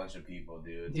a bunch of people,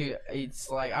 dude. Dude, it's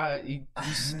like I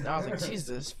was like,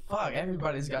 Jesus, fuck,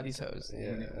 everybody's got these hoes. Yeah.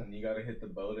 And you gotta hit the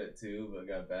boat at 2, but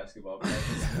got basketball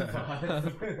practice at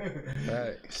 5.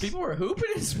 Facts. People were hooping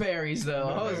in Sperry's though.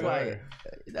 I was They like, were.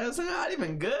 that's not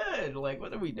even good. Like,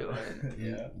 what are we doing?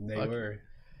 Yeah. They Fuck. were.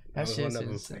 That was shit's one of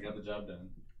them. insane. I got the job done.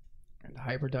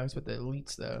 Hyper dunks with the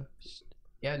elites though.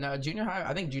 Yeah, no, junior high.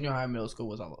 I think junior high, middle school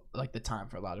was all, like the time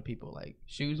for a lot of people. Like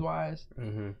shoes wise,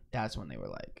 Mm-hmm. that's when they were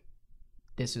like,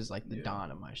 this is like the Yeah.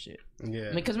 dawn of my shit. Yeah. I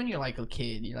mean, because when you're like a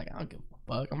kid, you're like, I don't give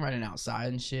a fuck. I'm running outside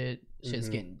and shit. Shit's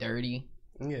Mhm. getting dirty.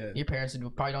 Yeah. Your parents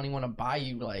probably don't even want to buy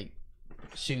you like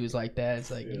shoes like that.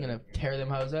 It's like you're Yeah. gonna tear them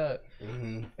hoes up.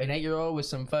 Mm-hmm. An 8-year-old with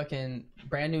some fucking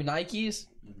brand new Nikes.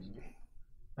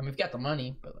 I mean, if you got the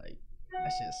money, but like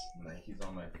that's just. Nike's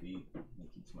on my feet.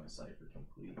 It keeps my cipher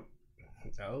complete.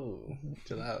 Oh,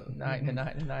 chill out. Nikes.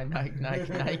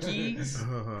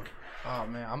 Oh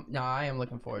man, I am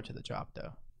looking forward to the drop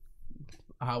though.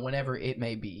 Whenever it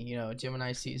may be,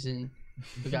 Gemini season.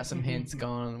 We got some hints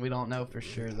going. We don't know for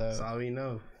sure though. That's all we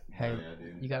know. Hey, Yeah,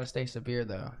 dude. you gotta stay severe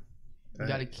though. You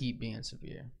gotta keep being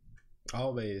severe.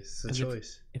 Always. It's a 'Cause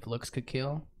choice. If looks could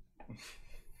kill,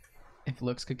 If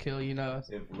looks They'd be could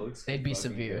fucking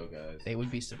severe. go, guys. they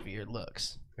would be severe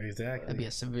looks. That'd be Exactly.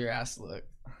 a severe ass look.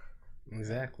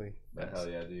 Exactly. But hell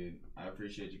yeah, dude. I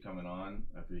appreciate you coming on.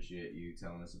 I appreciate you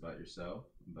telling us about yourself,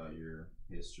 about your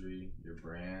history, your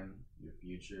brand, your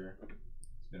future.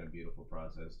 It's been a beautiful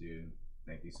process, dude.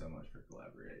 Thank you so much for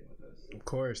collaborating with us. Of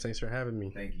course. Thanks for having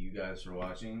me. Thank you guys for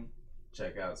watching.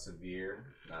 Check out Severe,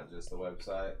 not just the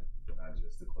website, not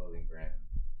just the clothing brand,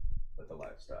 but the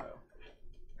lifestyle.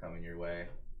 Coming your way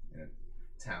in a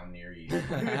town near you.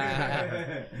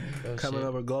 Oh, Coming shit.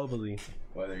 over globally.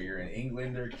 Whether you're in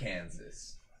England or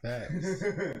Kansas. Facts.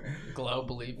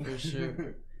 Globally for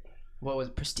sure. What was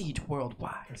prestige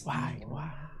worldwide? Wide. All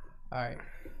right.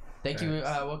 Thank you.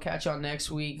 We'll catch y'all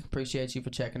next week. Appreciate you for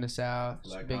checking us out.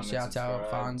 Like, Big comment, shout out,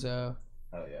 subscribe. Fonzo.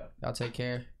 Hell yeah. Y'all take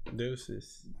care.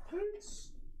 Deuces. Peace.